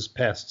confuses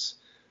pests.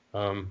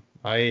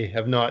 I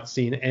have not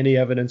seen any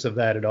evidence of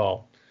that at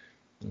all.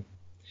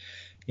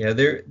 Yeah,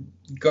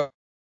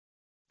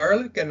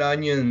 garlic and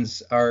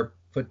onions are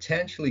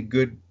potentially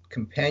good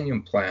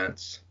companion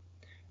plants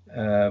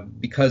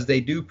because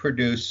they do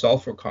produce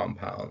sulfur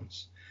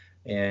compounds,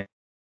 and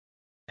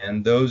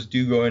those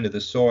do go into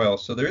the soil.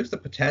 So there is the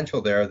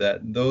potential there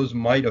that those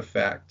might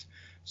affect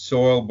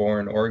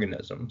soil-borne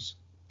organisms.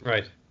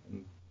 Right.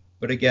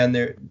 But again,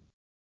 there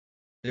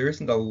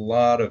isn't a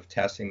lot of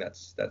testing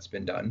that's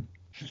been done.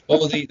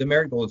 Oh, the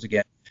marigolds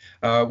again.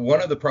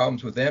 One of the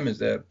problems with them is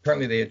that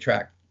apparently they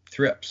attract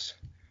thrips,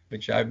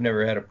 which I've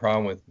never had a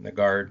problem with in the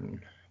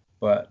garden,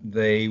 but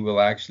they will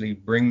actually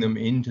bring them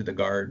into the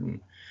garden,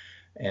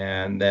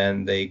 and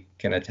then they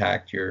can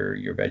attack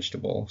your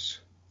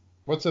vegetables.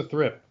 What's a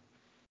thrip?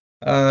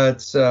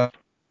 It's a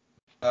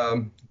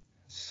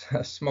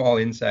small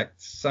insect,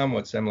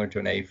 somewhat similar to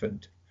an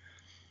aphid,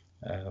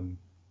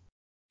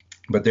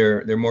 but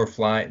they're more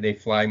they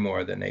fly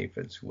more than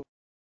aphids would.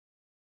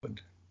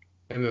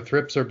 And the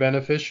thrips are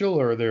beneficial,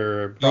 or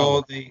they're a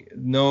problem?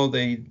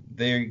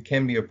 They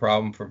can be a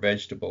problem for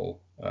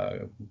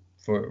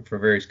for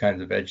various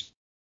kinds of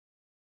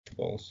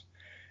vegetables.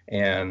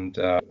 And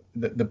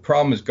the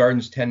problem is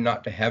gardens tend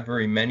not to have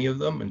very many of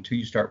them until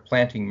you start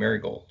planting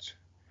marigolds.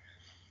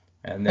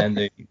 And then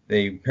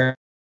they apparently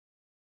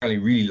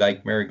really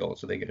like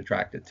marigolds, so they get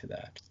attracted to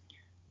that.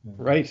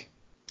 Right.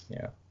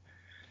 Yeah.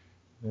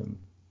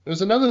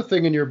 There's another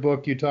thing in your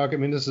book you talk. I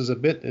mean, this is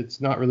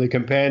it's not really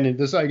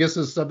companion. I guess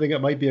is something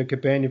that might be a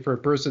companion for a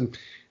person.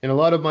 In a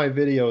lot of my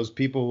videos,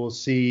 people will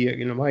see,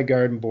 my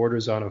garden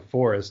borders on a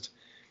forest,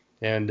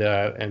 and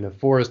the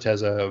forest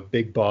has a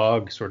big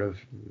bog sort of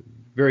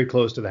very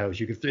close to the house.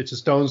 It's a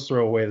stone's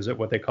throw away. There's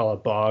what they call a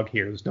bog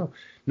here. There's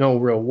no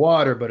real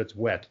water, but it's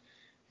wet.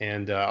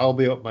 And I'll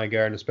be out in my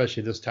garden,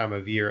 especially this time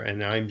of year,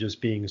 and I'm just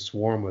being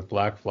swarmed with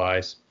black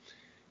flies.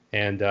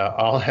 And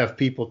I'll have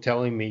people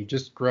telling me,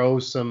 just grow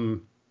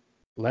some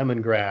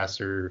lemongrass,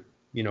 or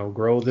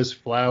grow this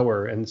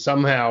flower, and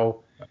somehow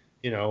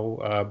I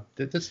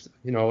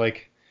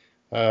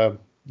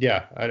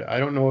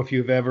don't know if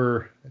you've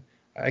ever,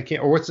 I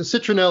can't, or what's the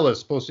citronella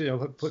supposed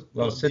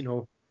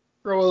to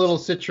grow a little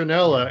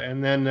citronella,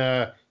 and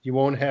then you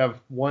won't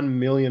have 1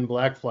 million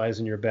black flies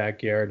in your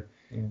backyard.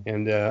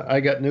 And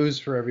I got news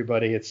for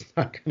everybody, it's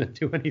not going to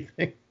do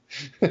anything.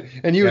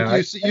 And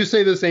you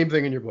say the same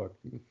thing in your book.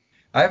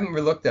 I haven't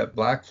really looked at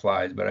black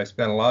flies, but I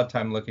spent a lot of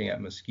time looking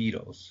at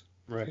mosquitoes.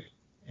 Right.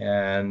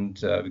 And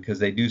because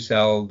they do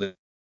sell the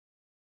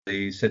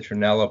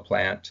citronella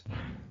plant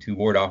to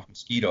ward off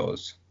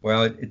mosquitoes.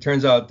 Well, it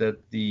turns out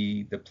that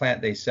the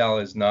plant they sell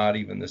is not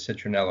even the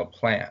citronella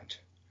plant.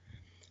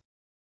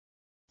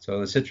 So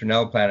the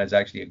citronella plant is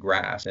actually a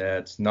grass.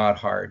 It's not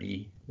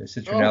hardy. The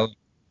citronella,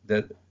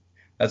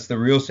 that's the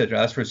real citronella.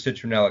 That's where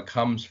citronella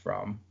comes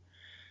from.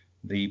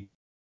 The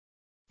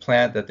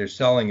plant that they're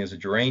selling is a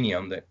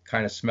geranium that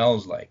kind of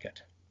smells like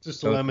it.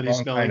 Just a lemony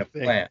smelling kind of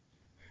thing. Plant.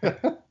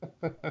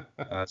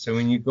 So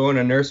when you go in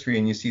a nursery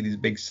and you see these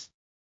big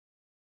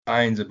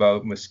signs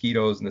about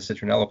mosquitoes and the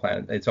citronella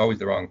plant, it's always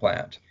the wrong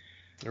plant.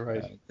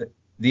 Right.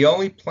 The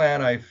only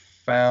plant I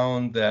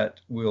found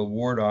that will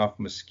ward off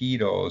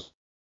mosquitoes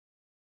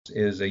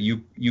is a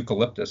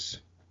eucalyptus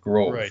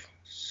grove. Right.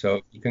 So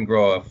if you can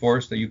grow a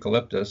forest of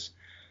eucalyptus,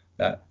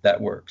 that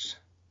works.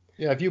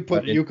 Yeah, if you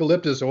put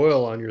eucalyptus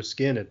oil on your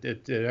skin,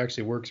 it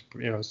actually works.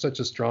 It's such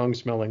a strong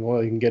smelling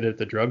oil. You can get it at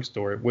the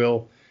drugstore. It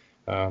will.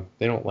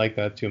 They don't like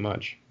that too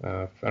much.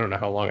 I don't know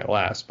how long it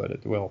lasts, but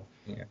it will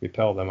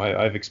repel them.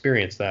 I've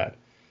experienced that.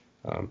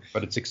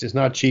 But it's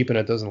not cheap, and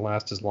it doesn't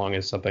last as long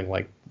as something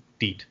like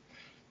DEET.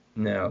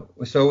 No.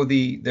 So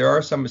there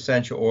are some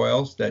essential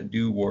oils that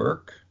do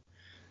work,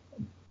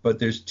 but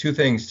there's two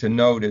things to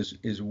note.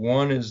 Is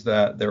one is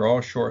that they're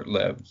all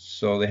short-lived,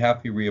 so they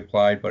have to be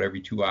reapplied about every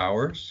 2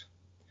 hours,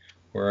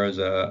 whereas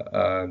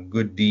a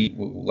good DEET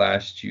will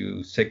last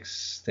you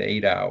 6 to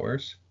 8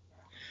 hours.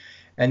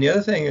 And the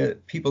other thing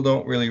that people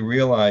don't really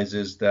realize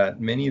is that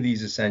many of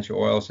these essential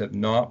oils have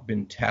not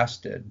been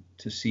tested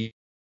to see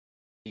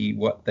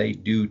what they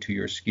do to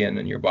your skin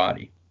and your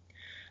body.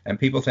 And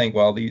people think,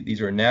 well, these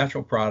are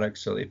natural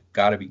products, so they've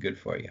got to be good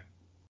for you,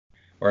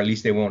 or at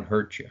least they won't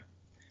hurt you.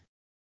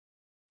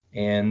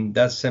 And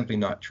that's simply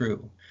not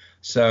true.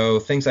 So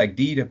things like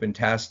DEET have been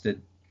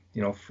tested,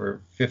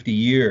 for 50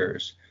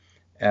 years,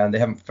 and they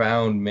haven't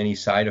found many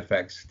side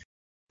effects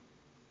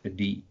to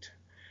DEET.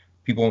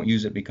 People won't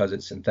use it because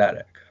it's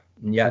synthetic.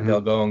 And yet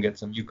they'll go and get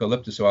some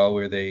eucalyptus oil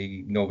where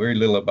they know very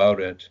little about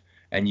it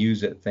and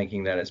use it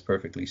thinking that it's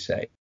perfectly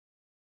safe.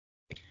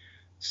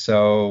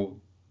 So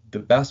the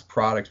best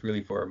products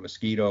really for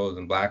mosquitoes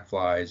and black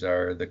flies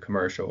are the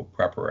commercial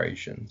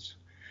preparations.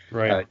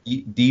 Right.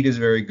 DEET is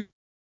very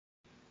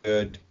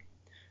good.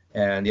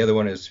 And the other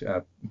one is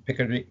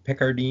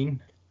Picardine,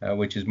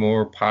 which is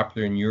more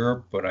popular in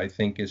Europe, but I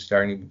think is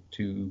starting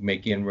to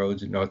make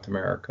inroads in North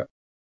America.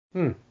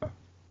 And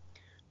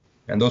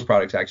those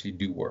products actually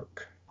do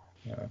work.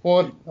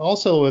 Well,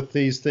 also with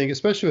these things,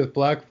 especially with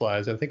black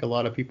flies, I think a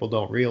lot of people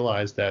don't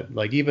realize that.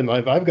 Like even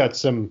I've got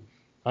some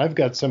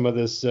of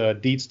this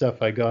DEET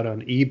stuff I got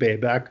on eBay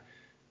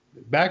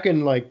back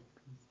in like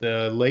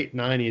the late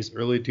 90s,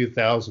 early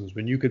 2000s,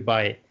 when you could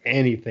buy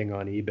anything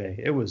on eBay.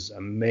 It was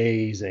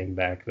amazing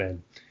back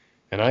then.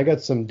 And I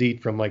got some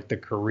DEET from like the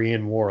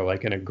Korean War,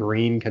 like in a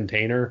green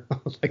container,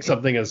 like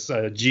something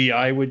a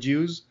GI would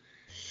use.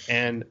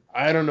 And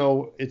I don't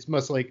know,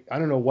 I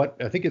don't know what,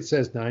 I think it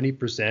says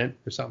 90%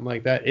 or something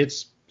like that.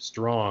 It's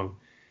strong.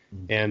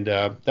 And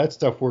that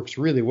stuff works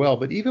really well.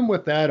 But even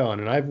with that on,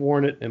 and I've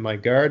worn it in my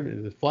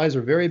garden, the flies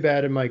are very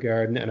bad in my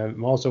garden. And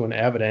I'm also an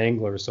avid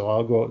angler, so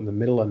I'll go out in the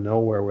middle of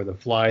nowhere where the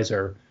flies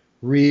are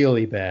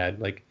really bad.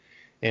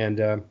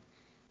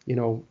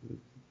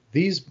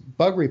 These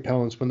bug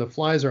repellents, when the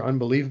flies are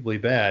unbelievably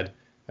bad,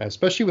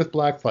 especially with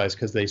black flies,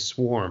 because they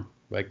swarm.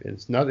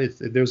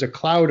 There's a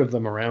cloud of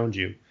them around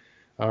you.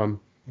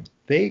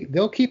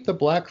 They'll keep the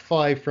black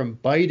fly from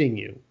biting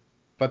you,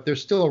 but they're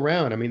still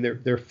around. I mean,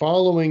 they're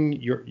following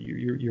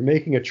you're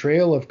making a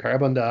trail of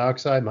carbon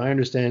dioxide. My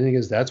understanding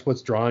is that's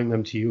what's drawing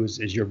them to you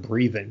is your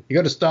breathing. You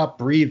got to stop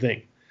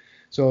breathing.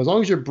 So as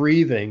long as you're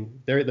breathing,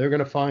 they're going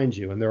to find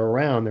you, and they're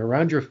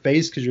around your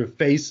face, because your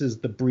face is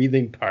the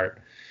breathing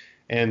part.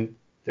 And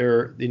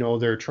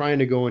they're trying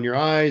to go in your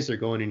eyes, they're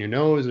going in your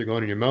nose, they're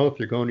going in your mouth,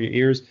 they're going in your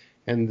ears.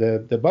 And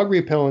the bug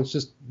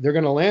repellents they're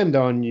going to land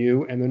on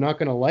you, and they're not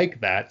going to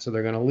like that, so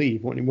they're going to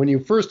leave. When you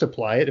first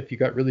apply it, if you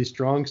got really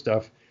strong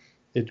stuff,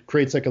 it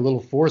creates like a little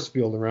force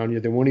field around you.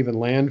 They won't even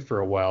land for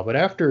a while. But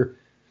after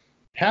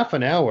half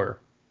an hour,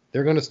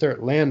 they're going to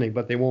start landing,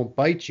 but they won't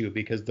bite you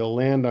because they'll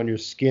land on your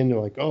skin. They're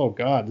like, oh,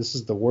 God, this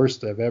is the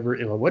worst I've ever,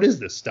 what is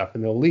this stuff?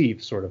 And they'll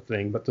leave sort of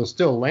thing, but they'll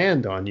still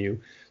land on you.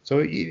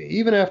 So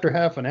even after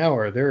half an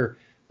hour,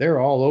 they're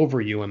all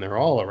over you and they're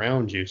all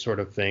around you sort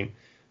of thing.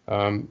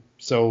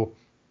 So,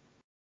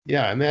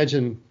 yeah,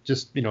 imagine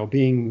just,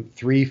 being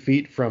 3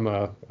 feet from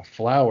a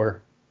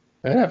flower.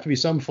 That'd have to be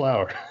some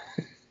flower.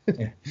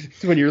 Yeah.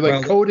 When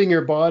you're coating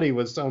your body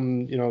with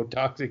some,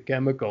 toxic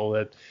chemical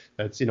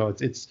that's,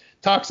 it's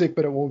toxic,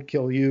 but it won't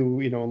kill you,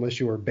 unless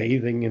you are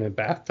bathing in a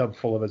bathtub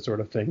full of it sort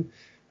of thing.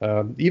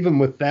 Even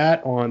with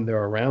that on,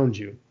 they're around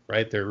you,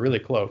 right? They're really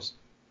close.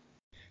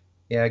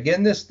 Yeah,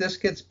 again, this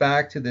gets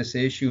back to this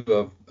issue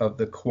of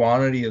the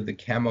quantity of the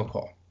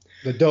chemical.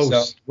 The dose.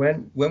 So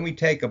when we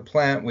take a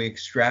plant, we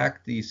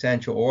extract the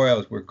essential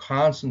oils, we're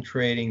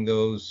concentrating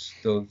those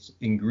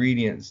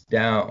ingredients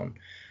down.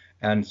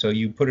 And so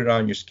you put it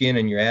on your skin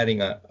and you're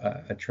adding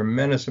a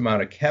tremendous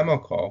amount of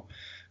chemical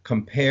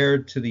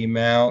compared to the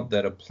amount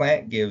that a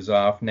plant gives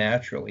off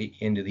naturally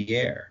into the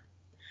air.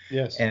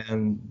 Yes.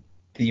 And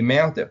the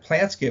amount that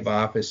plants give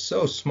off is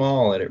so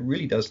small that it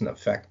really doesn't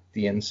affect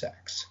the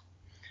insects.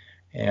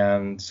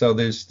 And so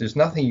there's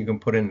nothing you can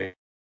put in the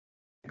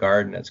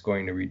garden that's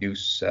going to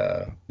reduce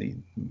the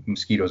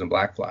mosquitoes and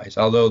black flies,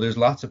 although there's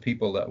lots of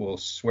people that will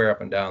swear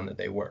up and down that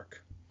they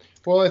work.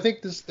 Well, I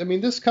think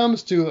this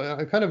comes to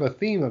a kind of a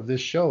theme of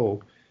this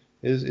show,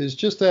 is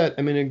just that,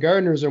 I mean, and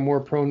gardeners are more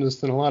prone to this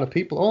than a lot of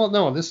people. Oh,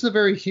 no, this is a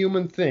very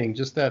human thing.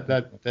 Just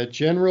that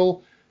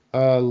general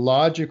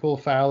logical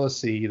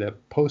fallacy,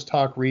 that post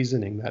hoc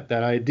reasoning, that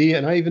idea.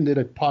 And I even did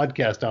a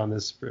podcast on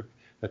this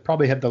that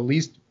probably had the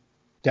least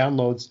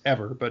downloads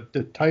ever, but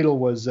the title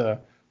was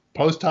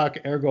post hoc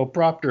ergo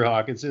propter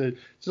hoc. It's a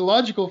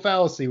logical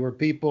fallacy where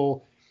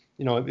people,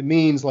 it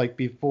means like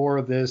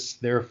before this,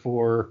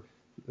 therefore,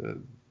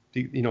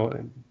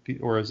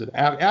 or is it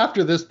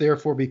after this,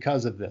 therefore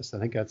because of this? I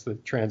think that's the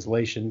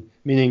translation,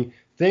 meaning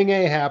thing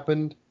A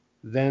happened,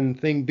 then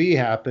thing B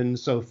happened,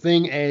 so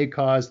thing A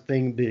caused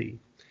thing B.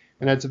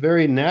 And that's a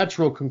very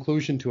natural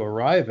conclusion to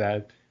arrive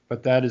at,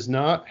 but that is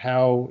not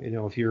how,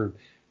 if you're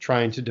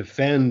trying to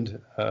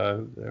defend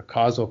a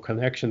causal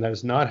connection, that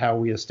is not how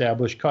we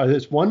establish cause.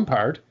 It's one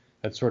part,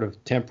 that sort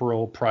of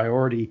temporal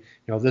priority,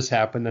 this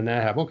happened and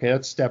that happened. Okay,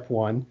 that's step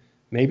one.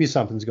 Maybe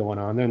something's going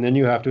on there. And then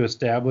you have to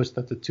establish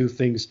that the two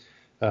things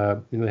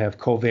have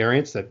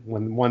covariance, that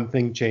when one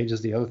thing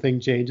changes, the other thing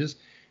changes.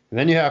 And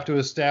then you have to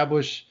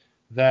establish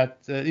that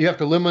you have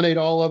to eliminate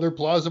all other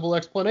plausible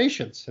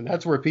explanations. And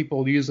that's where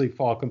people usually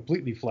fall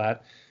completely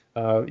flat.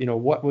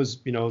 What was,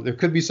 there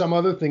could be some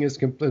other thing,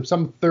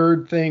 some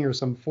third thing or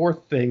some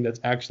fourth thing that's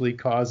actually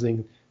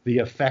causing the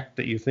effect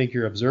that you think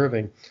you're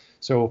observing.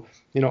 So,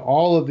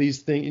 all of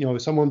these things,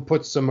 if someone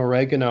puts some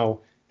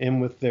oregano in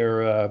with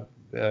their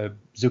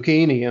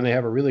zucchini and they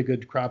have a really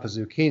good crop of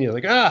zucchini,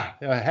 like, I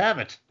have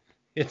it.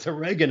 It's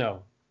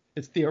oregano.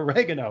 It's the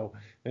oregano.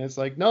 And it's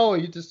like, no,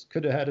 you just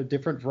could have had a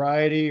different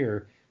variety,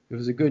 or it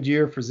was a good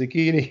year for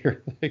zucchini,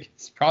 or like,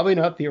 it's probably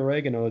not the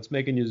oregano. It's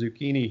making your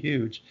zucchini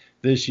huge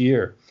this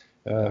year,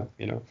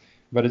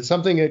 but it's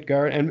something at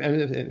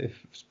and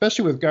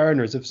especially with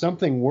gardeners, if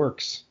something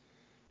works,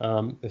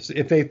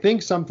 if they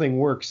think something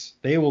works,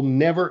 they will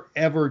never,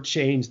 ever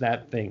change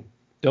that thing.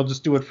 They'll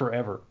just do it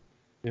forever.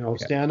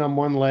 Stand on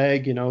one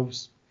leg,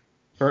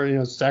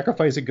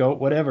 sacrifice a goat,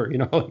 whatever,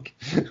 like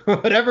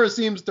whatever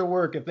seems to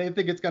work. If they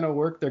think it's going to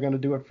work, they're going to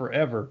do it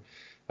forever.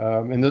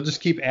 And they'll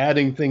just keep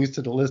adding things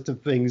to the list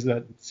of things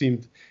that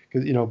seem,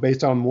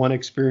 based on one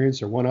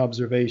experience or one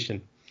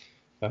observation.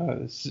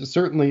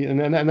 Certainly,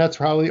 and that's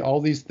probably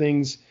all these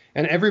things.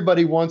 And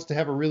everybody wants to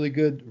have a really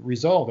good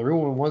result.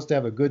 Everyone wants to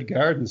have a good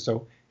garden.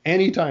 So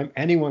anytime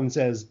anyone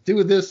says,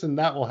 do this and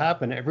that will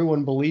happen,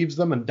 everyone believes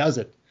them and does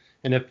it.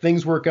 And if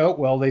things work out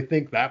well, they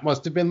think that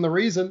must have been the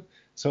reason.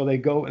 So they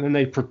go and then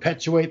they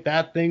perpetuate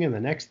that thing and the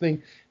next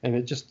thing. And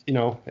it just,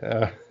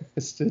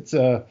 it's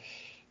a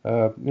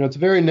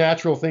very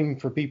natural thing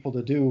for people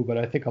to do. But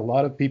I think a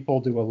lot of people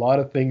do a lot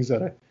of things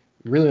that are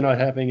really not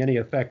having any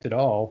effect at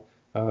all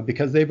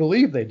because they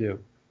believe they do.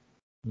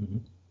 Mm-hmm.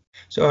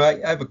 So I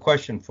have a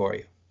question for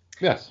you.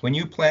 Yes. When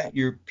you plant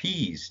your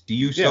peas, do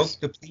you soak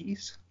the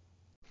peas?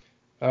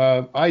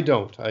 I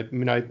don't.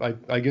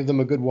 I give them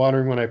a good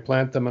watering when I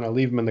plant them, and I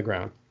leave them in the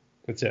ground.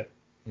 That's it.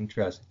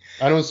 Interesting.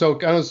 I don't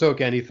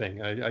soak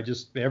anything. I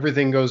just,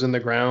 everything goes in the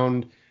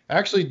ground. I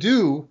actually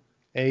do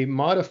a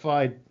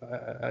modified.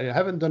 I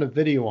haven't done a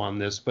video on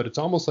this, but it's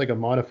almost like a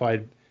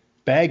modified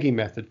bagging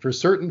method for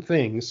certain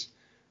things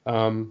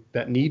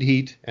that need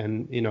heat,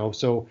 and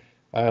so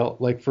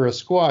like for a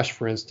squash,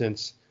 for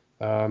instance,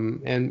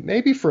 and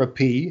maybe for a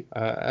pea.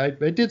 I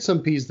did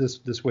some peas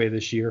this way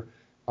this year.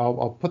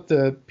 I'll put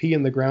the pea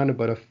in the ground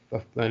about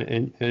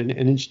an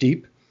inch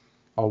deep.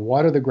 I'll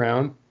water the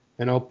ground,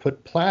 and I'll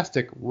put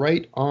plastic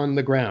right on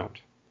the ground.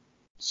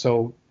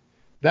 So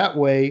that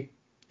way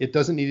it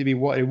doesn't need to be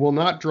it will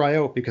not dry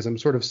out because I'm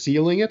sort of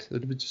sealing it.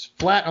 It'll be just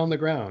flat on the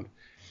ground.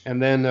 And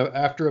then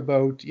after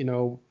about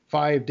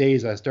 5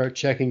 days, I start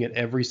checking it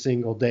every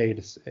single day.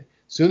 As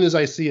soon as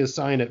I see a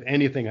sign of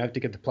anything, I have to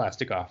get the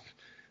plastic off.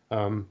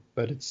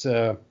 But it's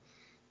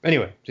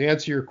anyway, to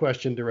answer your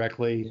question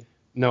directly,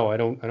 no, I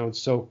don't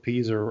soak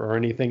peas or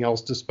anything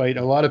else. Despite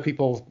a lot of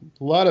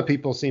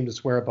people seem to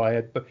swear by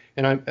it,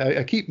 and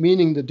I keep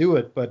meaning to do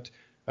it, but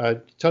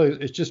tell you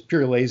it's just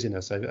pure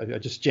laziness. I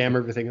just jam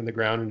everything in the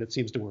ground and it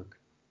seems to work.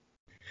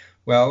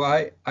 Well,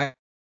 I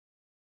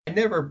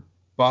never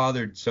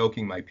bothered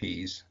soaking my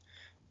peas.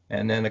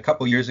 And then a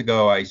couple years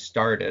ago, I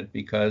started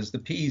because the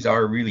peas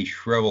are really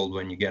shriveled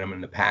when you get them in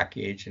the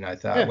package. And I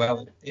thought,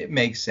 well, it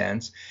makes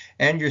sense.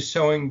 And you're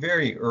sowing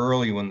very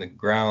early when the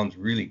ground's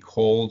really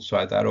cold. So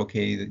I thought,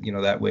 okay,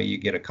 that way you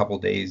get a couple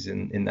days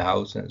in the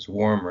house and it's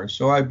warmer.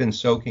 So I've been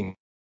soaking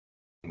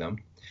them.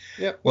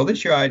 Yep. Well,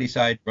 this year I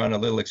decided to run a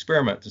little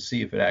experiment to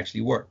see if it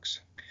actually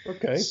works.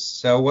 Okay.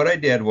 So what I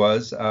did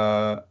was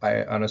on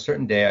a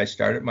certain day, I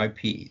started my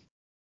peas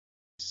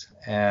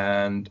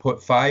and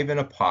put 5 in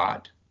a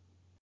pot.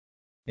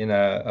 In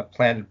a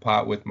planted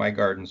pot with my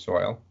garden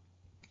soil.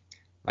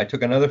 I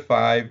took another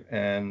 5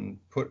 and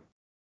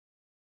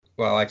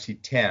actually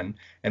 10,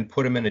 and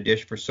put them in a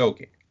dish for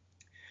soaking.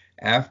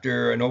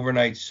 After an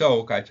overnight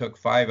soak, I took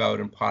 5 out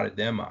and potted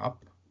them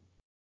up.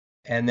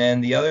 And then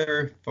the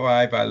other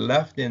 5 I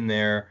left in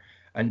there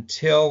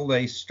until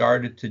they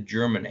started to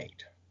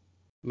germinate.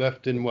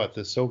 Left in what,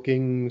 the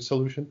soaking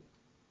solution?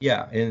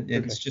 Yeah,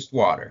 it's just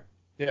water.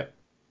 Yeah.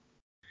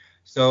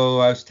 So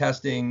I was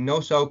testing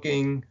no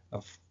soaking,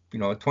 a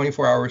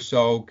 24-hour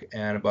soak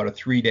and about a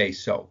 3-day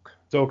soak.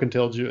 Soak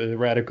until the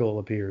radical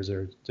appears,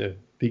 or the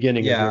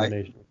beginning of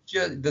germination.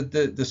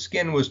 The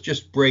skin was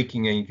just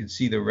breaking and you could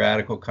see the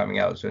radical coming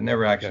out, so it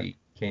never actually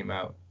came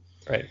out.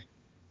 Right.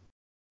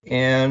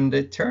 And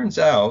it turns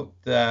out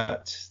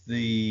that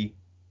the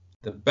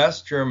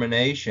best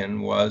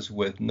germination was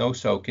with no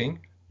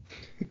soaking,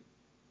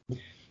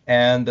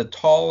 and the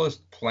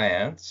tallest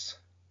plants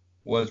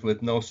was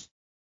with no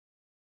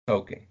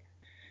soaking.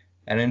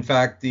 And in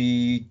fact,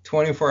 the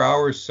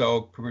 24-hour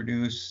soak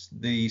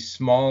produced the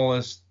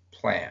smallest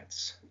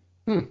plants.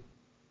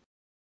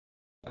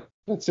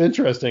 That's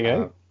interesting,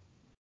 eh?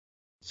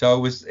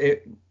 So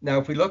now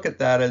if we look at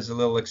that as a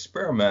little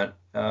experiment,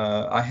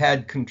 I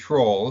had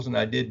controls and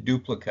I did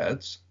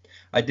duplicates.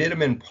 I did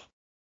them in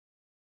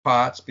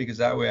pots because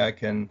that way I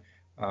can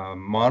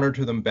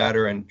monitor them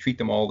better and treat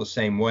them all the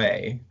same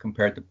way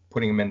compared to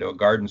putting them into a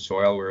garden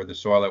soil where the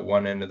soil at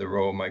one end of the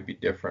row might be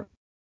different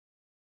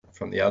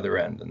from the other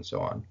end and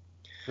so on.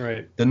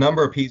 Right. The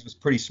number of peas was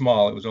pretty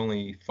small. It was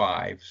only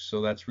 5,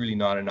 so that's really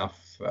not enough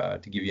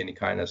to give you any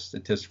kind of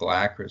statistical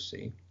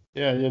accuracy.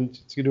 Yeah, and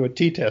it's going to do a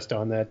t-test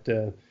on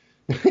that.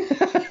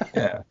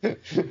 Yeah.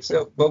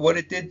 So, but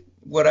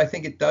what I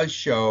think it does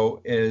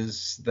show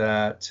is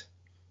that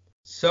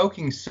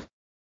soaking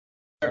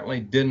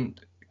certainly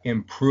didn't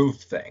improve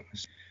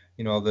things.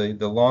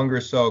 The longer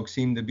soak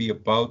seemed to be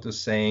about the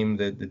same.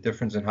 The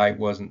difference in height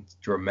wasn't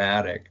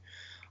dramatic,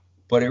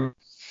 but it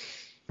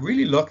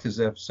really looked as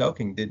if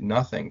soaking did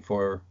nothing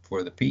for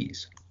the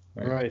peas.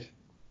 Right.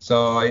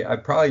 So I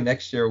probably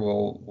next year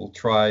will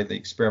try the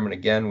experiment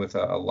again with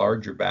a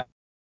larger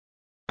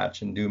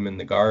batch and do them in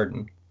the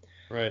garden.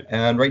 Right.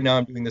 And right now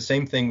I'm doing the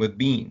same thing with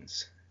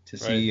beans to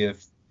see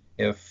if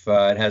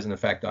it has an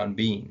effect on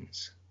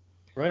beans.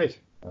 Right.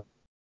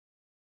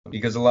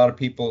 Because a lot of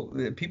people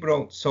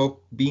don't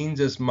soak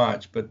beans as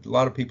much, but a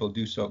lot of people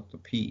do soak the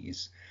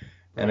peas.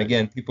 And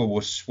again, people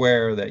will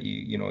swear that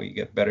you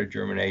get better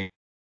germination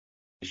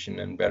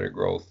and better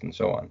growth and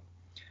so on.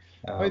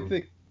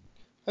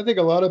 I think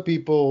a lot of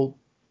people,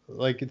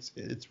 like,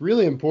 it's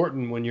really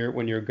important when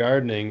you're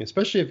gardening,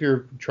 especially if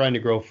you're trying to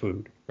grow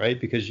food,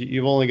 right? Because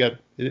you've only got,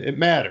 it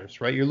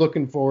matters, right? You're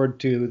looking forward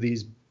to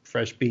these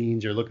fresh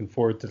beans, you're looking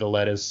forward to the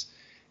lettuce,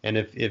 and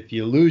if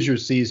you lose your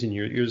season,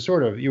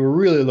 you were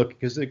really looking,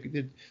 because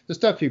the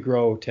stuff you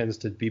grow tends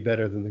to be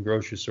better than the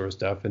grocery store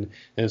stuff, and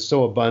it's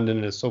so abundant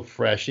and it's so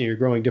fresh, and you're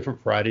growing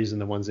different varieties than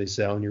the ones they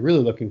sell, and you're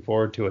really looking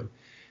forward to it.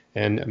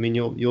 And I mean,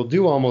 you'll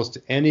do almost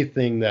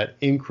anything that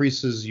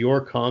increases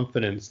your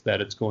confidence that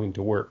it's going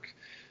to work.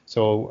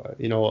 So,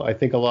 I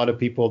think a lot of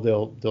people,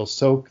 they'll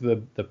soak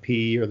the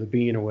pea or the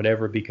bean or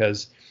whatever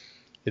because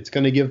it's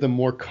going to give them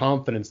more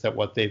confidence that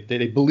what they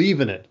believe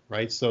in it,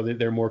 right? So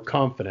they're more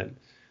confident.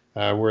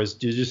 Whereas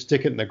you just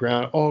stick it in the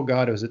ground. Oh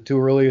God, was it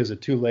too early? Is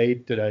it too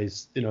late? Did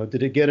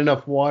it get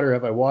enough water?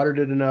 Have I watered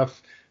it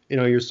enough?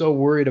 You're so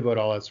worried about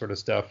all that sort of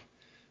stuff.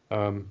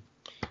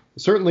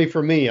 Certainly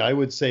for me, I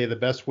would say the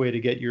best way to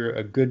get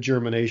a good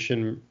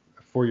germination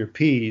for your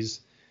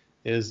peas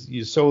is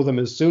you sow them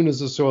as soon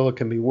as the soil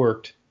can be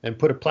worked and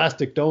put a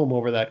plastic dome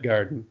over that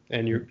garden.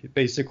 And you're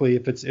basically,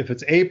 if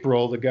it's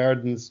April, the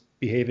garden's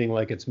behaving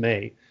like it's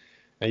May.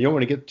 And you don't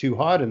want to get too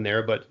hot in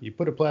there, but you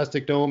put a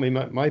plastic dome.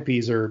 My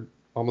peas are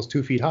almost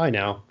 2 feet high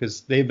now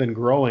because they've been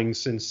growing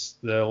since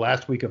the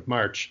last week of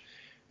March.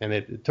 And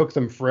it took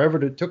them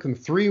forever. It took them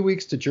 3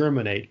 weeks to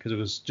germinate because it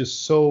was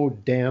just so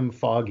damn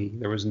foggy.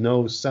 There was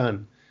no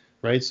sun,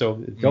 right? So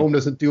the dome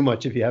doesn't do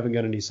much if you haven't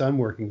got any sun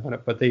working on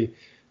it. But they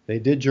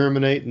did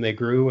germinate and they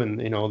grew, and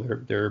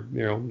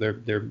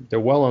they're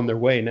well on their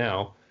way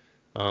now.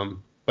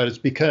 But it's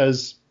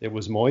because it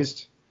was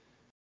moist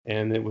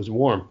and it was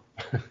warm.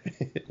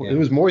 It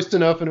was moist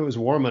enough and it was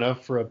warm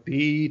enough for a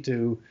pea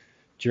to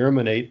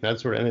germinate, that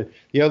sort of. And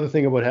the other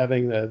thing about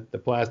having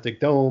the plastic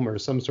dome or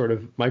some sort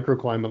of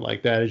microclimate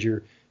like that is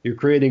you're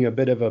creating a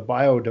bit of a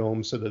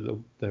biodome so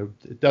that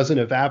it doesn't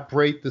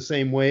evaporate the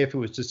same way if it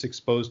was just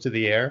exposed to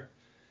the air,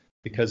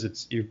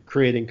 because you're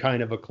creating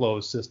kind of a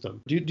closed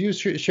system. Do you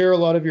share a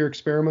lot of your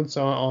experiments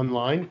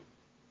online?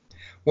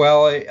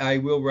 Well, I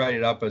will write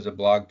it up as a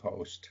blog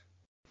post.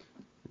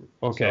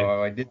 Okay.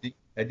 So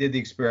I did the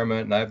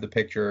experiment and I have the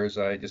pictures.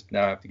 I just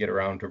now have to get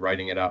around to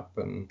writing it up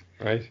and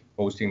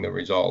posting the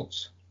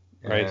results.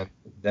 Right. And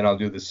then I'll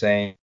do the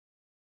same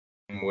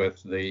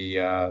with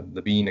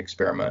the bean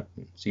experiment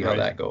and see how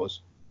that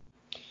goes.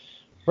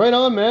 Right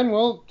on, man.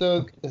 Well,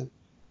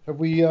 have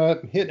we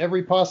hit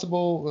every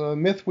possible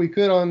myth we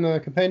could on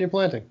companion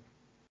planting?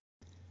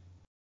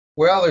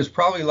 Well, there's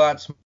probably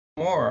lots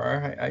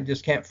more. I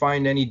just can't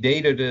find any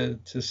data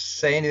to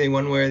say anything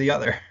one way or the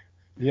other.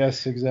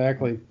 Yes,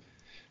 exactly.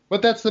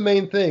 But that's the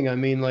main thing. I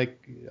mean,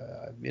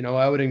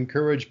 I would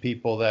encourage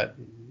people that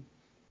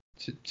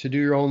to do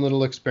your own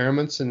little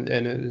experiments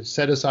and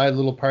set aside a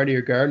little part of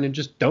your garden and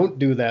just don't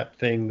do that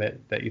thing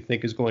that you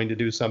think is going to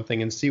do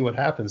something, and see what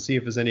happens. See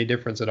if there's any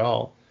difference at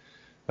all.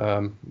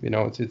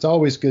 It's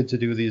always good to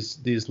do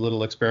these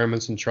little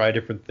experiments and try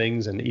different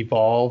things and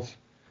evolve.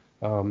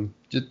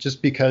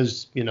 Just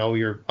because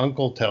your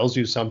uncle tells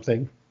you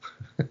something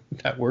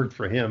that worked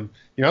for him.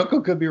 Your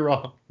uncle could be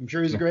wrong. I'm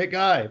sure he's a great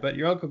guy, but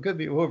your uncle could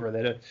be whoever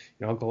that,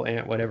 your uncle,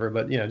 aunt, whatever.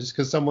 But just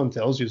because someone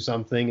tells you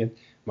something, it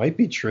might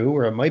be true,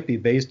 or it might be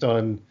based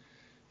on,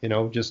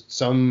 just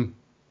something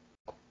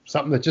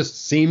that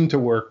just seemed to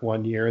work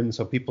one year, and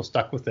so people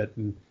stuck with it,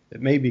 and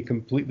it may be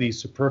completely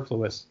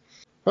superfluous.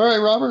 All right,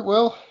 Robert.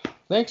 Well,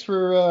 thanks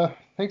for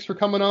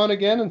coming on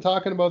again and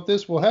talking about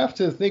this. We'll have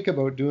to think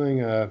about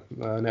doing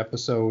an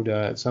episode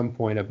at some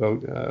point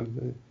about,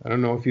 I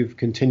don't know if you've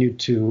continued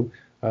to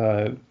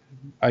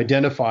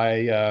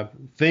identify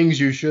things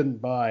you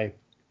shouldn't buy.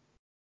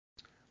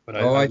 But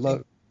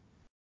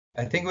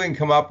I think we can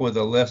come up with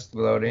a list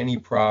without any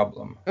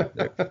problem.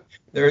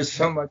 There's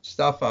so much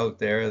stuff out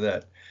there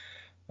that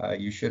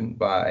you shouldn't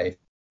buy.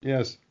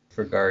 Yes.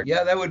 For garden.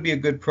 Yeah, that would be a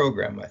good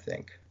program, I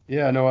think.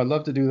 Yeah, no, I'd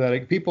love to do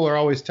that. People are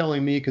always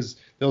telling me, because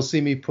they'll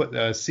see me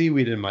put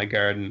seaweed in my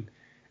garden,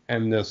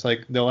 and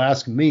they'll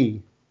ask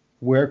me,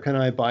 where can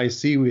I buy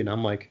seaweed? And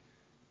I'm like,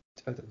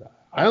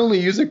 I only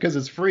use it because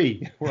it's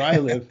free where I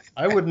live.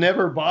 I would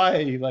never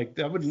buy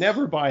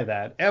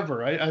that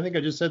ever. I think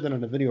I just said that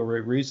on a video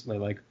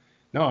recently.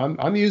 No,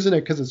 I'm using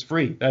it because it's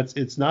free.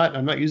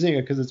 I'm not using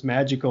it because it's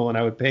magical and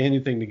I would pay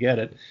anything to get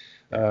it.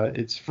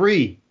 It's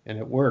free and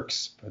it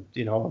works. But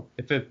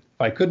if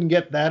I couldn't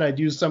get that, I'd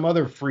use some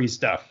other free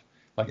stuff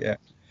like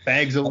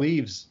bags of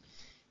leaves.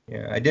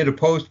 Yeah, I did a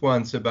post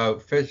once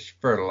about fish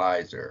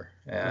fertilizer,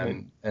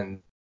 and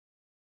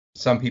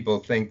some people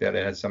think that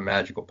it has some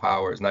magical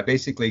powers, and I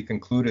basically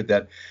concluded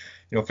that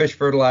fish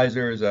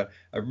fertilizer is a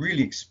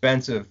really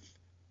expensive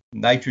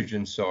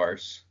nitrogen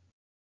source.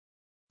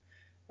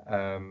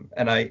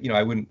 And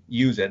I wouldn't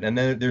use it. And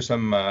then there's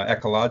some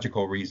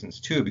ecological reasons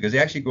too, because they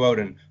actually go out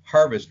and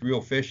harvest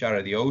real fish out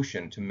of the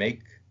ocean to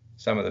make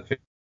some of the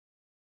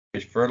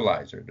fish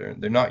fertilizer.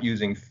 They're not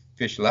using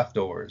fish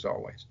leftovers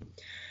always.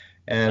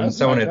 And that's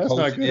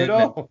not good at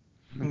all.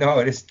 No,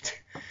 it is.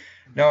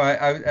 No,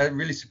 I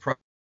really surprised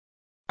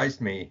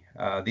me.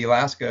 The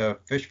Alaska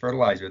fish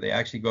fertilizer, they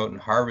actually go out and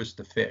harvest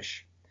the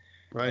fish.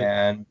 Right.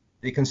 And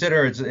they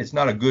consider it's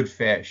not a good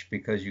fish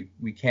because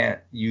we can't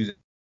use it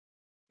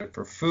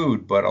for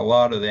food, but a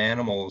lot of the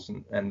animals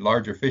and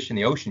larger fish in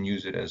the ocean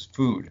use it as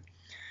food,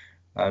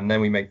 and then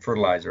we make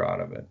fertilizer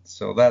out of it.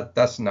 So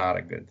that's not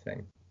a good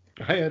thing.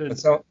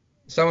 So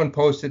someone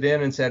posted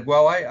in and said,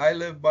 well, I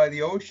live by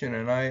the ocean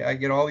and I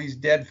get all these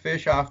dead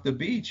fish off the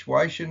beach.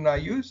 Why shouldn't I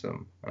use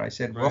them? And I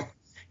said, well,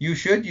 you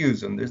should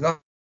use them. There's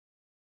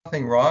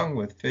nothing wrong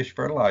with fish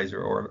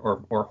fertilizer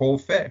or whole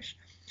fish.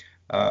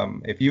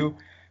 If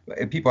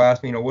people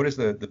ask me, what is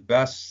the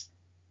best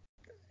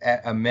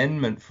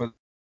amendment for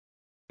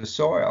the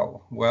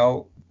soil?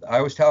 Well, I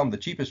always tell them the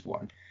cheapest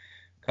one,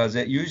 because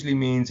it usually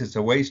means it's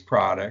a waste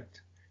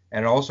product,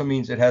 and it also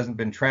means it hasn't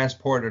been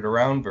transported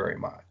around very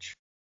much.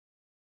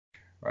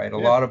 Right? A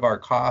lot of our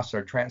costs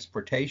are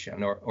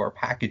transportation or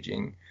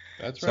packaging.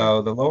 That's right.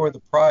 So the lower the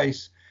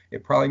price,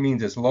 it probably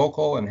means it's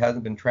local and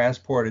hasn't been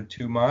transported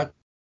too much.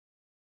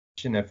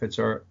 And if it's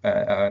an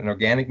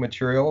organic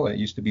material, it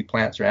used to be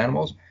plants or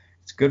animals,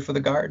 it's good for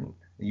the garden.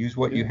 Use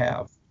what you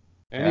have.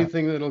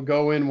 Anything that'll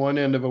go in one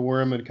end of a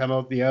worm and come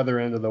out the other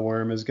end of the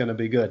worm is going to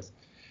be good.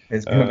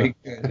 It's going to be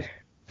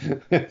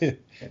good.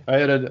 I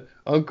had an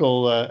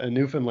uncle in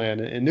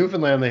Newfoundland. In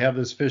Newfoundland, they have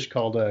this fish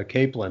called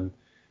capelin.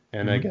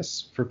 And I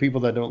guess for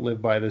people that don't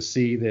live by the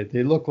sea,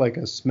 they look like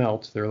a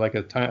smelt. They're like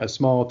a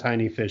small,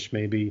 tiny fish,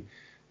 maybe,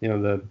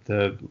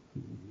 a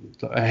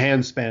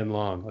hand span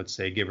long, let's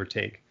say, give or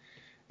take.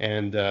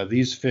 And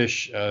these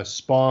fish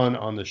spawn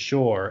on the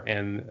shore,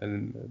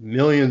 and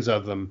millions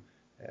of them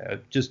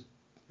just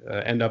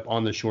end up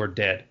on the shore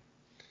dead.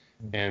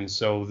 And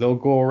so they'll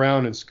go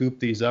around and scoop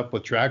these up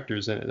with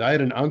tractors. And I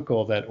had an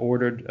uncle that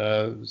ordered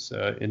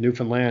in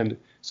Newfoundland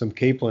some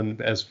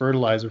capelin as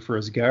fertilizer for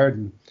his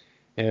garden.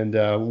 And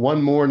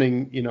one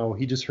morning,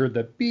 he just heard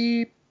that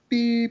beep,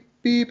 beep,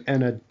 beep,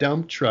 and a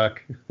dump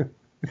truck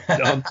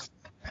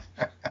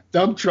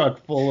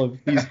full of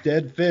these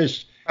dead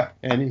fish.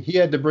 And he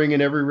had to bring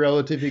in every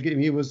relative.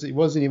 He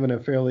wasn't even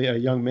a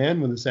young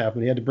man when this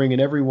happened. He had to bring in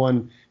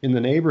everyone in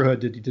the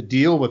neighborhood to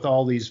deal with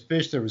all these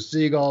fish. There were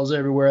seagulls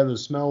everywhere. The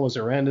smell was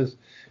horrendous.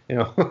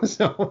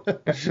 So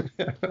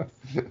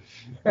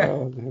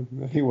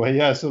anyway,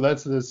 yeah. So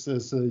that's this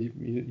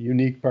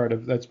unique part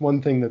of. That's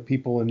one thing that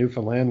people in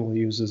Newfoundland will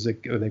use is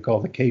they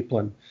call the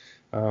capelin.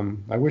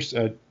 I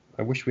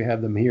wish we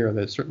had them here.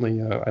 That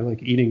certainly I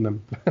like eating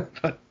them.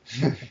 But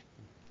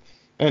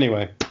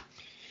anyway.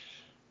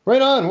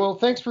 Right on. Well,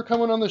 thanks for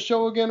coming on the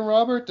show again,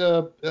 Robert.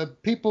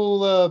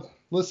 People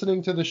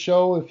listening to the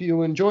show, if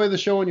you enjoy the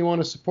show and you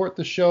want to support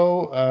the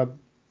show,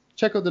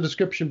 check out the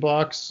description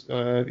box.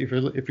 If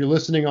you're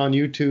listening on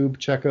YouTube,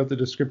 check out the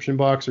description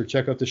box or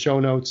check out the show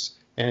notes,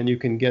 and you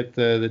can get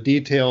the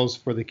details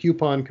for the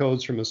coupon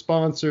codes from the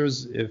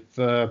sponsors. If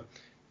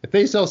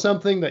they sell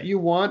something that you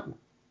want,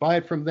 buy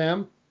it from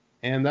them,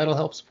 and that'll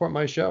help support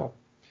my show.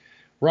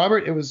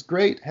 Robert, it was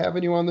great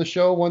having you on the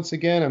show once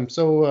again. I'm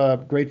so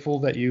grateful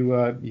that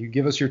you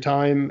give us your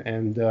time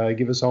and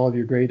give us all of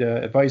your great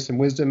advice and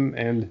wisdom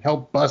and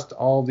help bust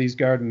all these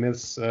garden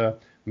myths.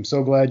 I'm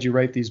so glad you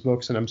write these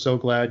books, and I'm so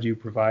glad you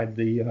provide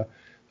the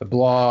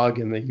blog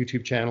and the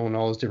YouTube channel and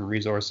all those different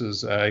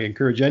resources. I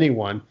encourage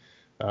anyone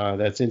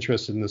that's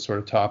interested in this sort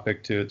of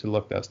topic to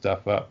look that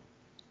stuff up.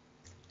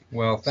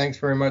 Well, thanks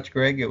very much,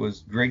 Greg. It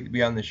was great to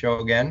be on the show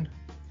again.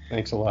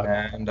 Thanks a lot.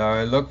 And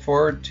I look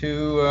forward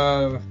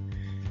to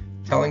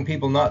telling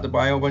people not to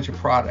buy a whole bunch of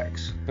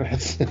products.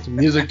 It's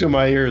music to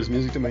my ears,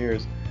 music to my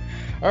ears.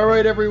 All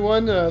right,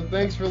 everyone.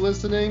 Thanks for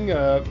listening.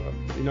 It's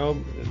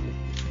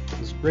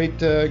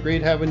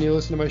great having you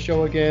listen to my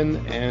show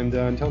again. And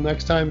until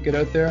next time, get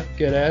out there,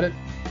 get at it,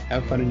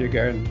 have fun in your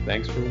garden.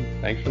 Thanks for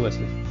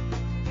listening.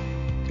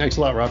 Thanks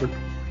a lot, Robert.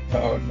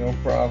 Oh, no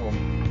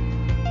problem.